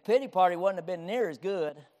 His pity party wouldn't have been near as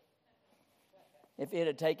good if it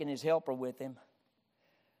had taken his helper with him.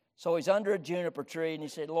 So he's under a juniper tree, and he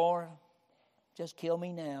said, "Lord, just kill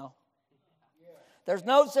me now. There's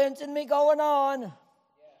no sense in me going on.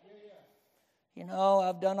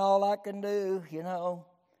 I've done all I can do,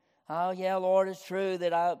 Oh, yeah, Lord, it's true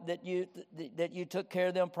that you took care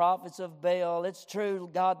of them prophets of Baal. It's true,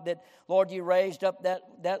 God, that, Lord, you raised up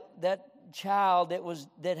that child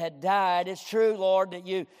that had died. It's true, Lord, that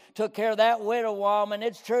you took care of that widow woman.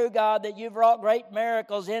 It's true, God, that you've wrought great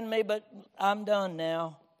miracles in me, but I'm done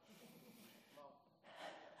now.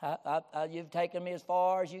 You've taken me as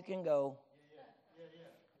far as you can go."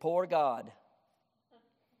 Poor God.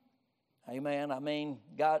 Amen.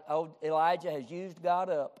 Elijah has used God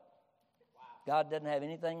up. God doesn't have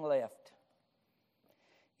anything left.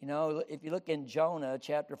 If you look in Jonah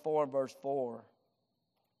chapter 4 and verse 4,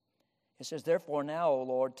 it says, "Therefore now, O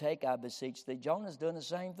Lord, take, I beseech thee." Jonah's doing the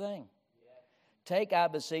same thing. "Take, I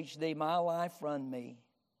beseech thee, my life from me,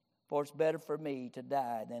 for it's better for me to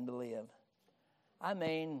die than to live."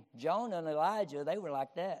 Jonah and Elijah, they were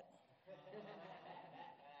like that.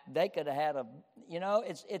 They could have had the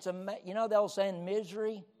old saying,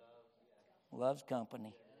 misery loves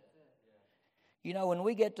company. When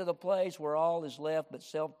we get to the place where all is left but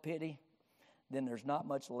self-pity, then there's not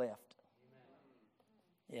much left.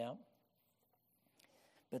 Yeah.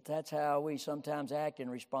 But that's how we sometimes act in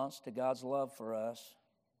response to God's love for us.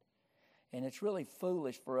 And it's really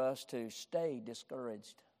foolish for us to stay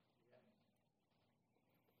discouraged.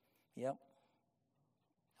 Yep.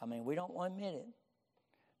 We don't want to admit it.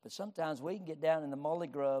 But sometimes we can get down in the molly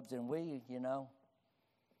grubs, and we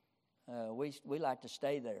like to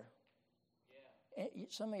stay there.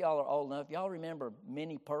 Some of y'all are old enough. Y'all remember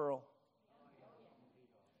Minnie Pearl?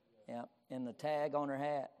 Yeah, and the tag on her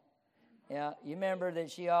hat. Yeah, you remember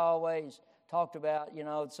that she always talked about,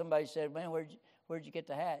 somebody said, "Man, where'd you get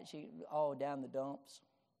the hat?" Down the dumps.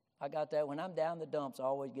 I got that. When I'm down the dumps, I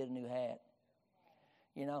always get a new hat.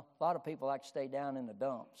 A lot of people like to stay down in the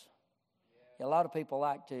dumps. A lot of people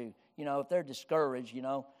like to, if they're discouraged,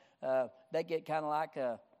 they get kind of like,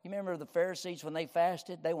 you remember the Pharisees when they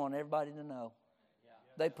fasted? They want everybody to know.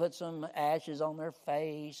 They put some ashes on their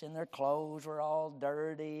face, and their clothes were all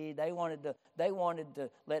dirty. They wanted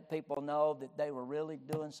to let people know that they were really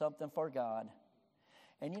doing something for God.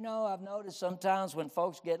 And I've noticed sometimes when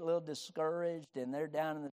folks get a little discouraged and they're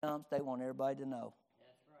down in the dumps, they want everybody to know.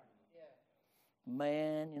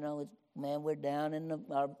 Man, we're down in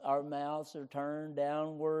our mouths are turned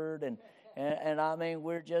downward, and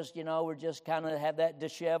we're just kind of have that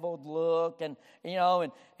disheveled look,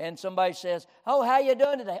 and somebody says, "Oh, how you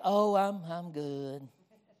doing today?" "Oh, I'm good."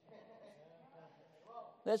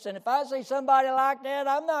 Listen, if I see somebody like that,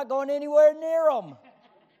 I'm not going anywhere near them.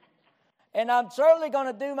 And I'm certainly going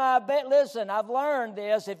to do my best. Listen, I've learned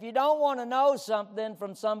this. If you don't want to know something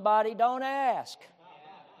from somebody, don't ask.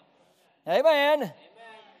 Amen.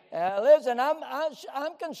 Listen,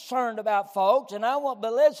 I'm concerned about folks,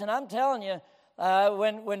 but listen, I'm telling you,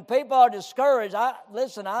 when people are discouraged, I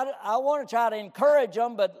want to try to encourage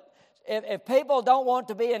them, but if people don't want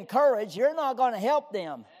to be encouraged, you're not going to help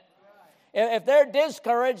them. If they're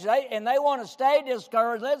discouraged and they want to stay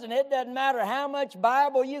discouraged, listen, it doesn't matter how much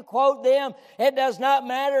Bible you quote them. It does not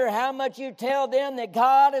matter how much you tell them that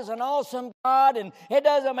God is an awesome God. And it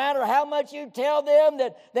doesn't matter how much you tell them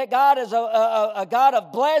that God is a God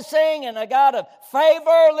of blessing and a God of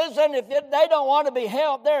favor. Listen, if they don't want to be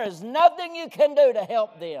helped, there is nothing you can do to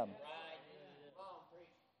help them.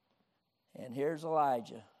 And here's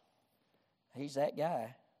Elijah. He's that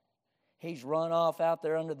guy. He's run off out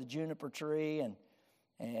there under the juniper tree,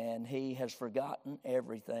 and he has forgotten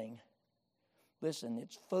everything. Listen,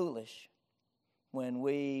 it's foolish when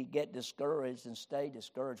we get discouraged and stay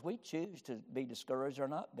discouraged. We choose to be discouraged or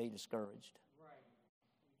not be discouraged.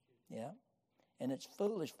 Yeah. And it's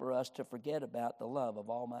foolish for us to forget about the love of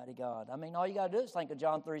Almighty God. I mean, all you got to do is think of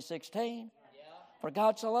John 3:16. For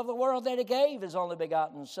God so loved the world that He gave His only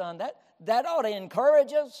begotten Son. That ought to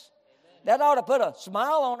encourage us. That ought to put a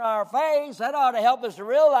smile on our face. That ought to help us to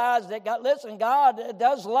realize that, God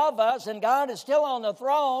does love us, and God is still on the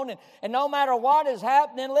throne. And no matter what is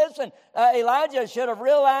happening, Elijah should have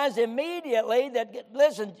realized immediately that,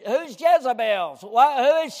 who's Jezebel?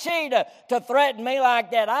 Who is she to threaten me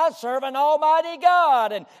like that? I serve an almighty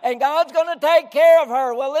God, and God's going to take care of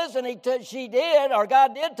her. Well, she did, or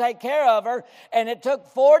God did take care of her, and it took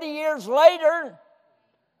 40 years later.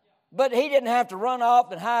 But he didn't have to run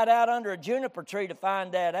off and hide out under a juniper tree to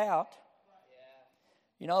find that out.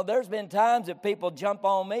 You know, there's been times that people jump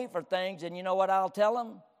on me for things, and you know what I'll tell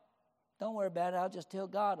them? Don't worry about it, I'll just tell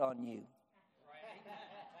God on you.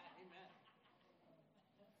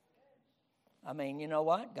 I mean, you know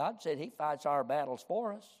what? God said He fights our battles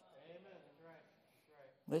for us.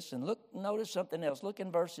 Listen, notice something else. Look in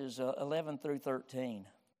verses 11 through 13.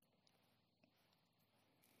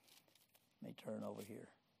 Let me turn over here.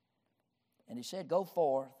 And He said, go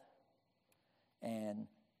forth and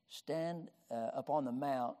stand upon the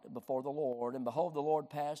mount before the Lord. And behold, the Lord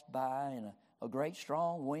passed by, and a great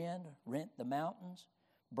strong wind rent the mountains,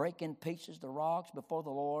 break in pieces the rocks before the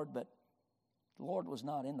Lord. But the Lord was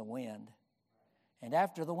not in the wind. And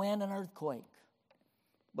after the wind, an earthquake.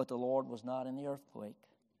 But the Lord was not in the earthquake.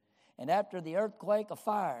 And after the earthquake, a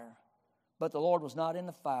fire. But the Lord was not in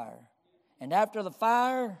the fire. And after the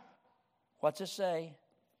fire, what's it say?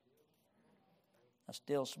 A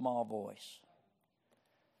still small voice.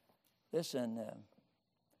 Listen,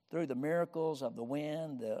 through the miracles of the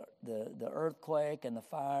wind, the earthquake, and the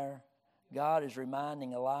fire, God is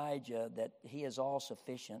reminding Elijah that He is all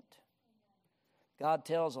sufficient. God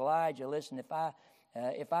tells Elijah, listen,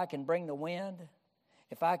 if I can bring the wind,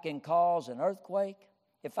 if I can cause an earthquake,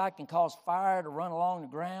 if I can cause fire to run along the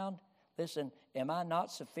ground, listen, am I not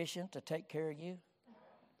sufficient to take care of you?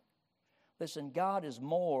 Listen, God is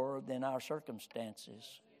more than our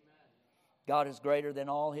circumstances. God is greater than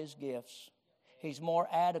all His gifts. He's more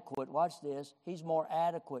adequate. Watch this. He's more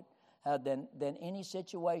adequate than any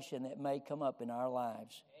situation that may come up in our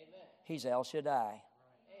lives. He's El Shaddai.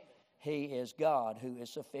 He is God who is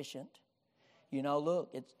sufficient. You know,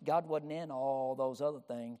 look, God wasn't in all those other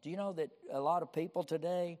things. Do you know that a lot of people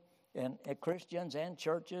today, and Christians and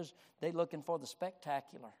churches, they're looking for the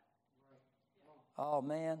spectacular? Oh,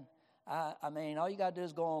 man. I mean, all you got to do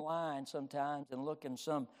is go online sometimes and look in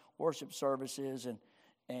some worship services,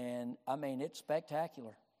 and I mean, it's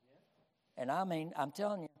spectacular. And I mean, I'm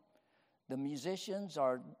telling you, the musicians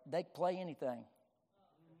they play anything.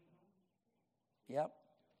 Yep.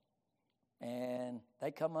 And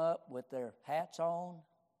they come up with their hats on.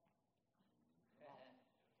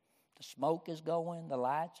 The smoke is going, the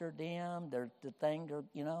lights are dim,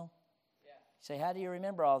 you know. Say, how do you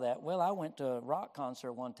remember all that? Well, I went to a rock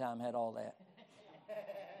concert one time, had all that.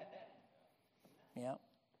 Yeah.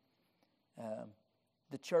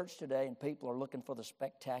 The church today and people are looking for the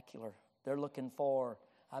spectacular. They're looking for,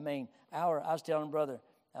 I was telling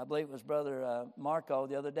I believe it was Brother Marco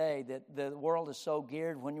the other day, that the world is so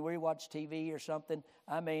geared. When we watch TV or something,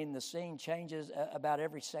 the scene changes about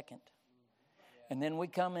every second. And then we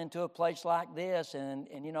come into a place like this, and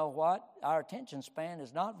you know what? Our attention span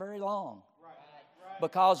is not very long.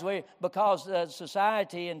 Because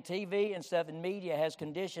society and TV and stuff and media has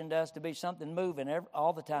conditioned us to be something moving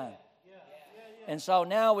all the time. And so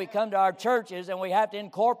now we come to our churches and we have to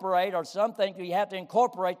incorporate, or some think we have to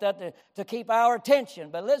incorporate that to keep our attention.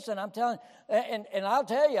 But listen, I'm telling you, and I'll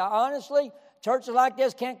tell you, honestly, churches like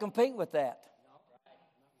this can't compete with that.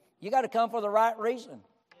 You got to come for the right reason.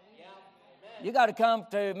 You got to come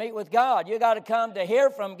to meet with God. You got to come to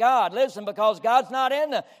hear from God. Listen, because God's not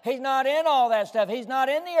He's not in all that stuff. He's not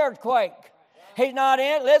in the earthquake. He's not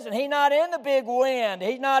in the big wind.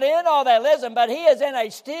 He's not in all that. Listen, but He is in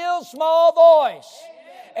a still small voice.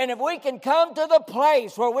 And if we can come to the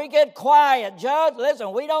place where we get quiet,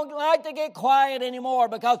 listen, we don't like to get quiet anymore,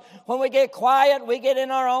 because when we get quiet, we get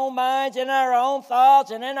in our own minds, in our own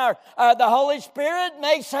thoughts, and in the Holy Spirit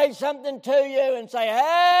may say something to you and say,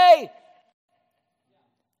 hey,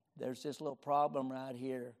 there's this little problem right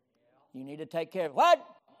here. You need to take care of it. What?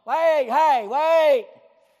 Wait.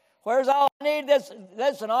 Where's all I need?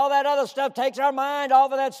 Listen, all that other stuff takes our mind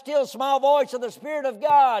off of that still small voice of the Spirit of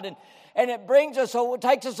God. And it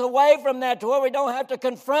takes us away from that to where we don't have to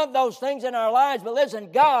confront those things in our lives. But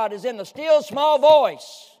listen, God is in the still small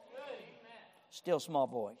voice. Still small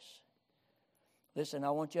voice. Listen, I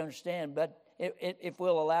want you to understand, but if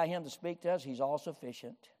we'll allow Him to speak to us, He's all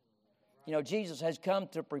sufficient. You know, Jesus has come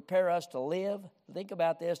to prepare us to live. Think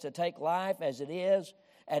about this, to take life as it is.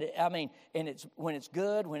 And when it's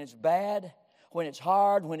good, when it's bad, when it's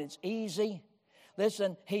hard, when it's easy.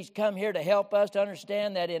 Listen, He's come here to help us to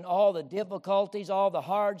understand that in all the difficulties, all the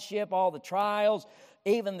hardship, all the trials,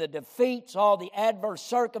 even the defeats, all the adverse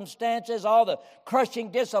circumstances, all the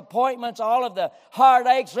crushing disappointments, all of the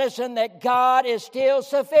heartaches, listen, that God is still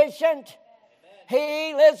sufficient.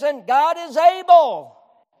 God is able.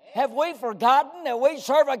 Have we forgotten that we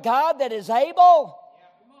serve a God that is able?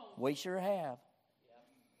 We sure have.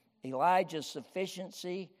 Elijah's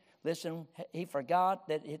sufficiency, listen, he forgot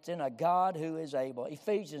that it's in a God who is able.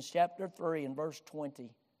 Ephesians chapter 3 and verse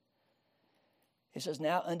 20. It says,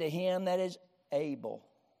 now unto Him that is able.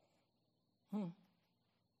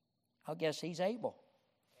 I guess He's able.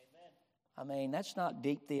 Amen. That's not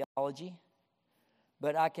deep theology.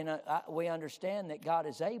 But we understand that God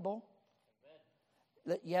is able.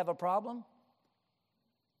 You have a problem?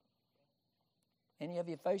 Any of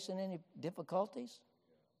you facing any difficulties?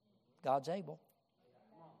 God's able.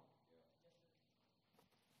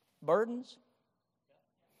 Burdens?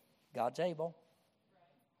 God's able.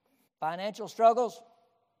 Financial struggles?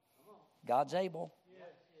 God's able.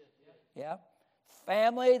 Yeah.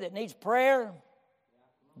 Family that needs prayer?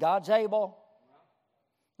 God's able.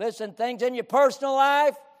 Listen, things in your personal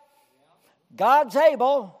life? God's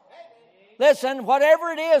able. Listen, whatever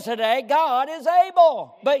it is today, God is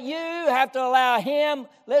able. But you have to allow Him,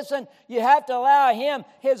 listen, you have to allow Him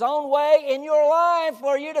His own way in your life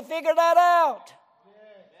for you to figure that out.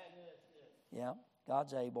 Yeah,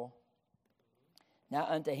 God's able. Now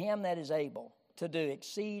unto Him that is able to do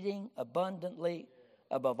exceeding abundantly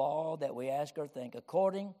above all that we ask or think,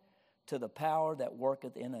 according to the power that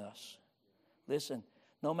worketh in us. Listen,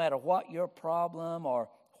 no matter what your problem or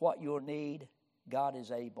what your need, God is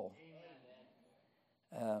able.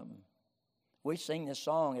 We sing this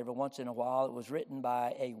song every once in a while. It was written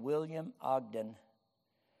by a William Ogden.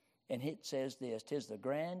 And it says this, 'tis the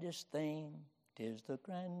grandest theme, 'tis the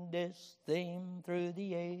grandest theme through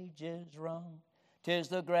the ages rung. 'Tis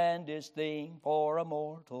the grandest theme for a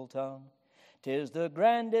mortal tongue. 'Tis the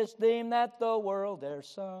grandest theme that the world e'er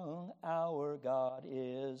sung. Our God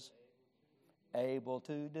is able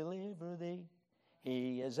to deliver thee.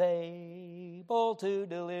 He is able to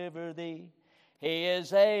deliver thee. He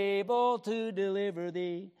is able to deliver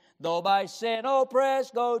thee. Though by sin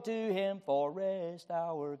oppressed, go to Him for rest.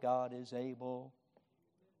 Our God is able.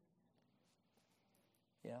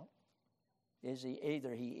 Yeah. Is He?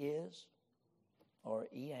 Either He is or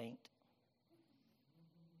He ain't.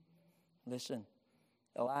 Listen,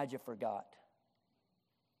 Elijah forgot.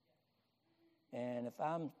 And if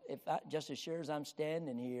I just as sure as I'm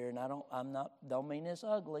standing here, and don't mean this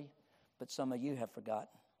ugly, but some of you have forgotten.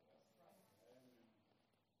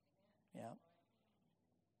 Yeah.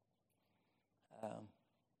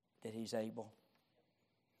 That He's able.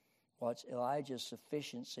 Elijah's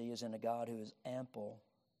sufficiency is in a God who is ample.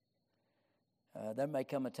 There may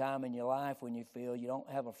come a time in your life when you feel you don't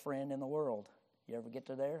have a friend in the world. You ever get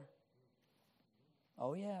to there?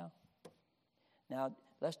 Oh, yeah. Now,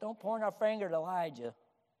 let's don't point our finger at Elijah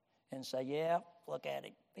and say, yeah, look at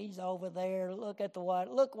him. He's over there. Look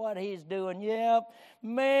what he's doing. Yep.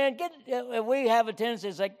 Man, we have a tendency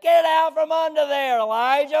to say, get out from under there,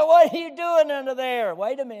 Elijah. What are you doing under there?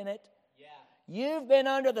 Wait a minute. Yeah. You've been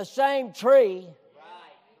under the same tree.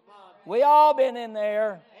 Right. Come on, we all been in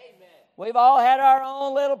there. Amen. We've all had our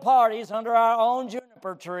own little parties under our own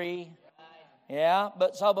juniper tree. Yeah,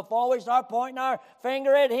 but so before we start pointing our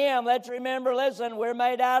finger at Him, let's remember, listen, we're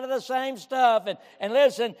made out of the same stuff. And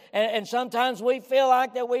listen, and sometimes we feel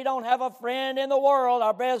like that we don't have a friend in the world.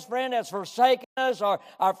 Our best friend has forsaken us, or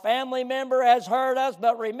our family member has hurt us.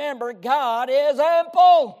 But remember, God is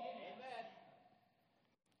ample. Amen.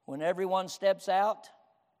 When everyone steps out,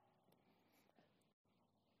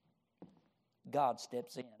 God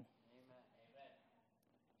steps in. Amen.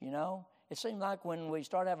 You know? It seems like when we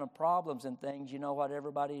start having problems and things, you know what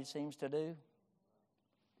everybody seems to do?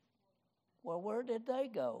 Well, where did they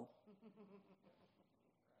go?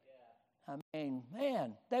 I mean,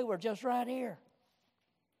 man, they were just right here.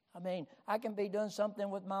 I mean, I can be doing something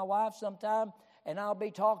with my wife sometime, and I'll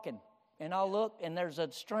be talking, and I'll look, and there's a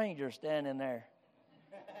stranger standing there.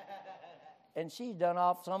 And she's done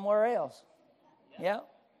off somewhere else. Yeah.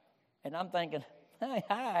 And I'm thinking, hey,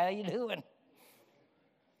 hi, how you doing?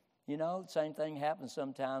 You know, same thing happens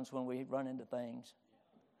sometimes when we run into things.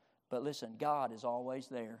 But listen, God is always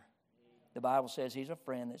there. The Bible says He's a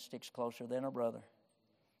friend that sticks closer than a brother.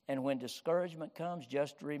 And when discouragement comes,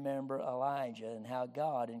 just remember Elijah and how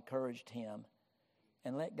God encouraged him.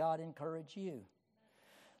 And let God encourage you.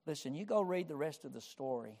 Listen, you go read the rest of the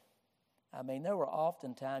story. I mean, there were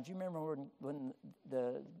often times, you remember when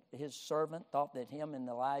his servant thought that him and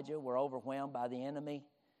Elijah were overwhelmed by the enemy?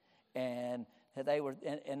 And they were,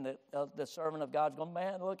 and the servant of God's going,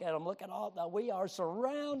 man, look at them, look at all, we are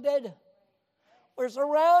surrounded. We're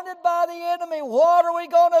surrounded by the enemy. What are we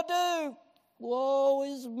going to do? Woe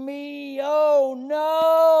is me. Oh,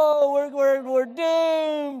 no, we're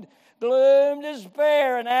doomed. Gloom,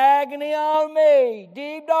 despair, and agony on me.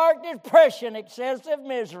 Deep, dark depression, excessive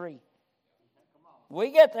misery.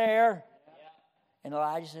 We get there. And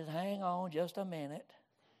Elijah says, hang on just a minute.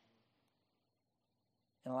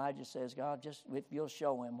 And Elijah says, God, just if you'll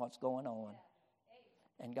show him what's going on.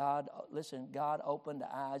 And God, listen, God opened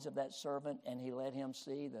the eyes of that servant, and he let him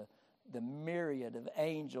see the myriad of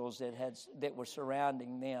angels that were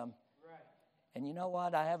surrounding them. And you know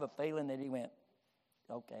what? I have a feeling that he went,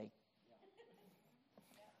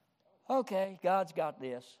 okay, God's got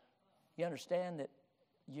this. You understand that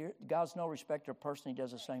God's no respecter of person. He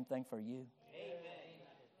does the same thing for you. Amen.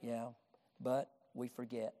 Yeah, but we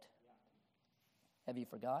forget. Have you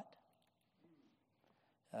forgot?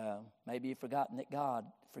 Maybe you've forgotten that God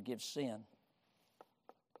forgives sin.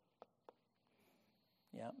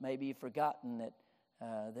 Yeah, maybe you've forgotten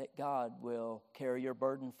that God will carry your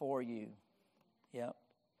burden for you. Yeah.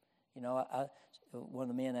 You know, one of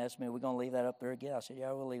the men asked me, are we going to leave that up there again? I said,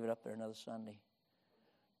 yeah, we'll leave it up there another Sunday.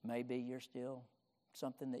 Maybe you're still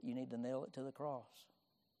something that you need to nail it to the cross.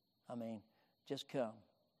 I mean, just come.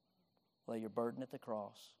 Lay your burden at the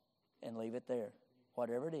cross and leave it there.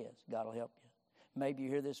 Whatever it is, God will help you. Maybe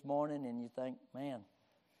you're here this morning and you think, man,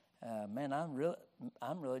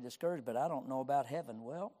 I'm really discouraged, but I don't know about heaven.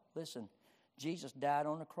 Well, listen, Jesus died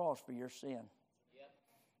on the cross for your sin.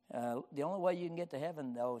 The only way you can get to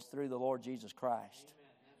heaven, though, is through the Lord Jesus Christ.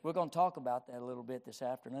 We're going to talk about that a little bit this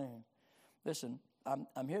afternoon. Listen,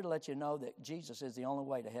 I'm here to let you know that Jesus is the only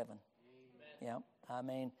way to heaven. Yeah, I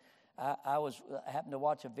mean, I happened to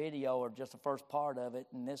watch a video, or just the first part of it,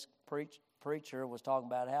 and this preacher was talking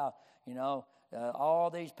about how, you know, all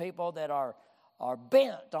these people that are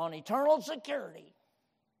bent on eternal security.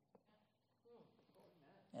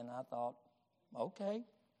 And I thought, okay.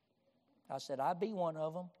 I said, I'd be one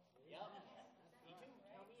of them.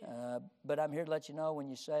 But I'm here to let you know, when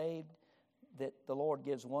you're saved, that the Lord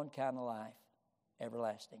gives one kind of life,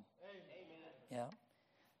 everlasting. Amen.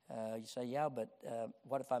 Yeah. You say, yeah, but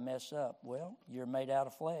what if I mess up? Well, you're made out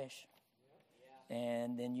of flesh.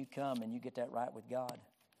 And then you come and you get that right with God.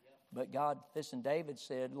 But God, listen, David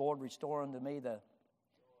said, Lord, restore unto me the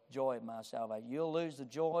joy of my salvation. You'll lose the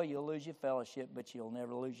joy, you'll lose your fellowship, but you'll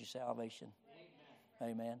never lose your salvation.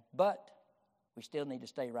 Amen. But we still need to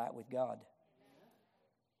stay right with God,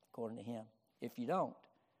 according to Him. If you don't,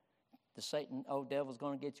 the devil's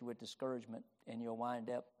going to get you with discouragement, and you'll wind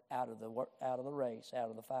up out of the race, out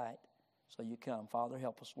of the fight. So you come. Father,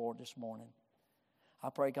 help us, Lord, this morning. I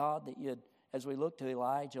pray, God, that you'd, as we look to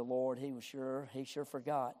Elijah, Lord, he sure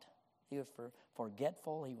forgot. He was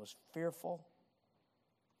forgetful. He was fearful.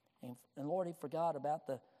 And Lord, he forgot about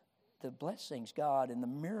the blessings, God, and the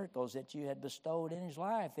miracles that you had bestowed in his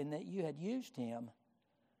life and that you had used him.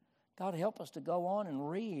 God, help us to go on and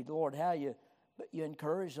read, Lord, how you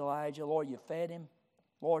encouraged Elijah. Lord, you fed him.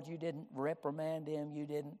 Lord, you didn't reprimand him. You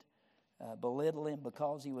didn't belittle him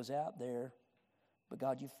because he was out there. But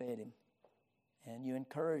God, you fed him. And you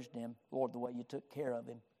encouraged him, Lord, the way you took care of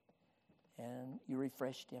him. And you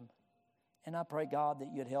refreshed him. And I pray, God,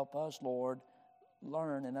 that you'd help us, Lord,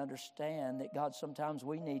 learn and understand that, God, sometimes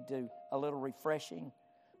we need a little refreshing.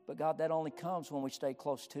 But, God, that only comes when we stay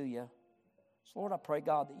close to you. So, Lord, I pray,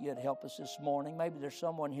 God, that you'd help us this morning. Maybe there's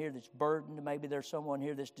someone here that's burdened. Maybe there's someone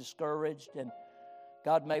here that's discouraged. And,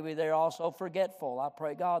 God, maybe they're also forgetful. I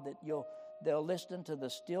pray, God, that they'll listen to the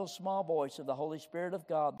still small voice of the Holy Spirit of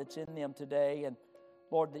God that's in them today. And,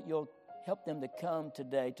 Lord, that you'll help them to come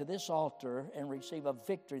today to this altar and receive a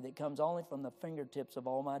victory that comes only from the fingertips of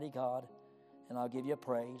Almighty God. And I'll give you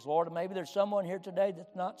praise. Lord, maybe there's someone here today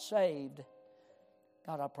that's not saved.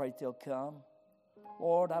 God, I pray that they'll come.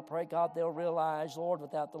 Lord, I pray, God, they'll realize, Lord,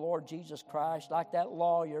 without the Lord Jesus Christ, like that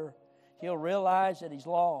lawyer, he'll realize that he's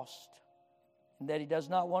lost and that he does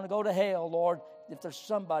not want to go to hell. Lord, if there's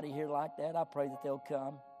somebody here like that, I pray that they'll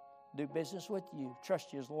come, do business with you,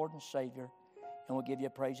 trust you as Lord and Savior, and we'll give you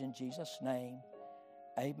praise in Jesus' name.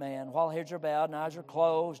 Amen. While heads are bowed and eyes are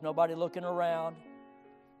closed, nobody looking around,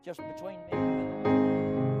 just between me and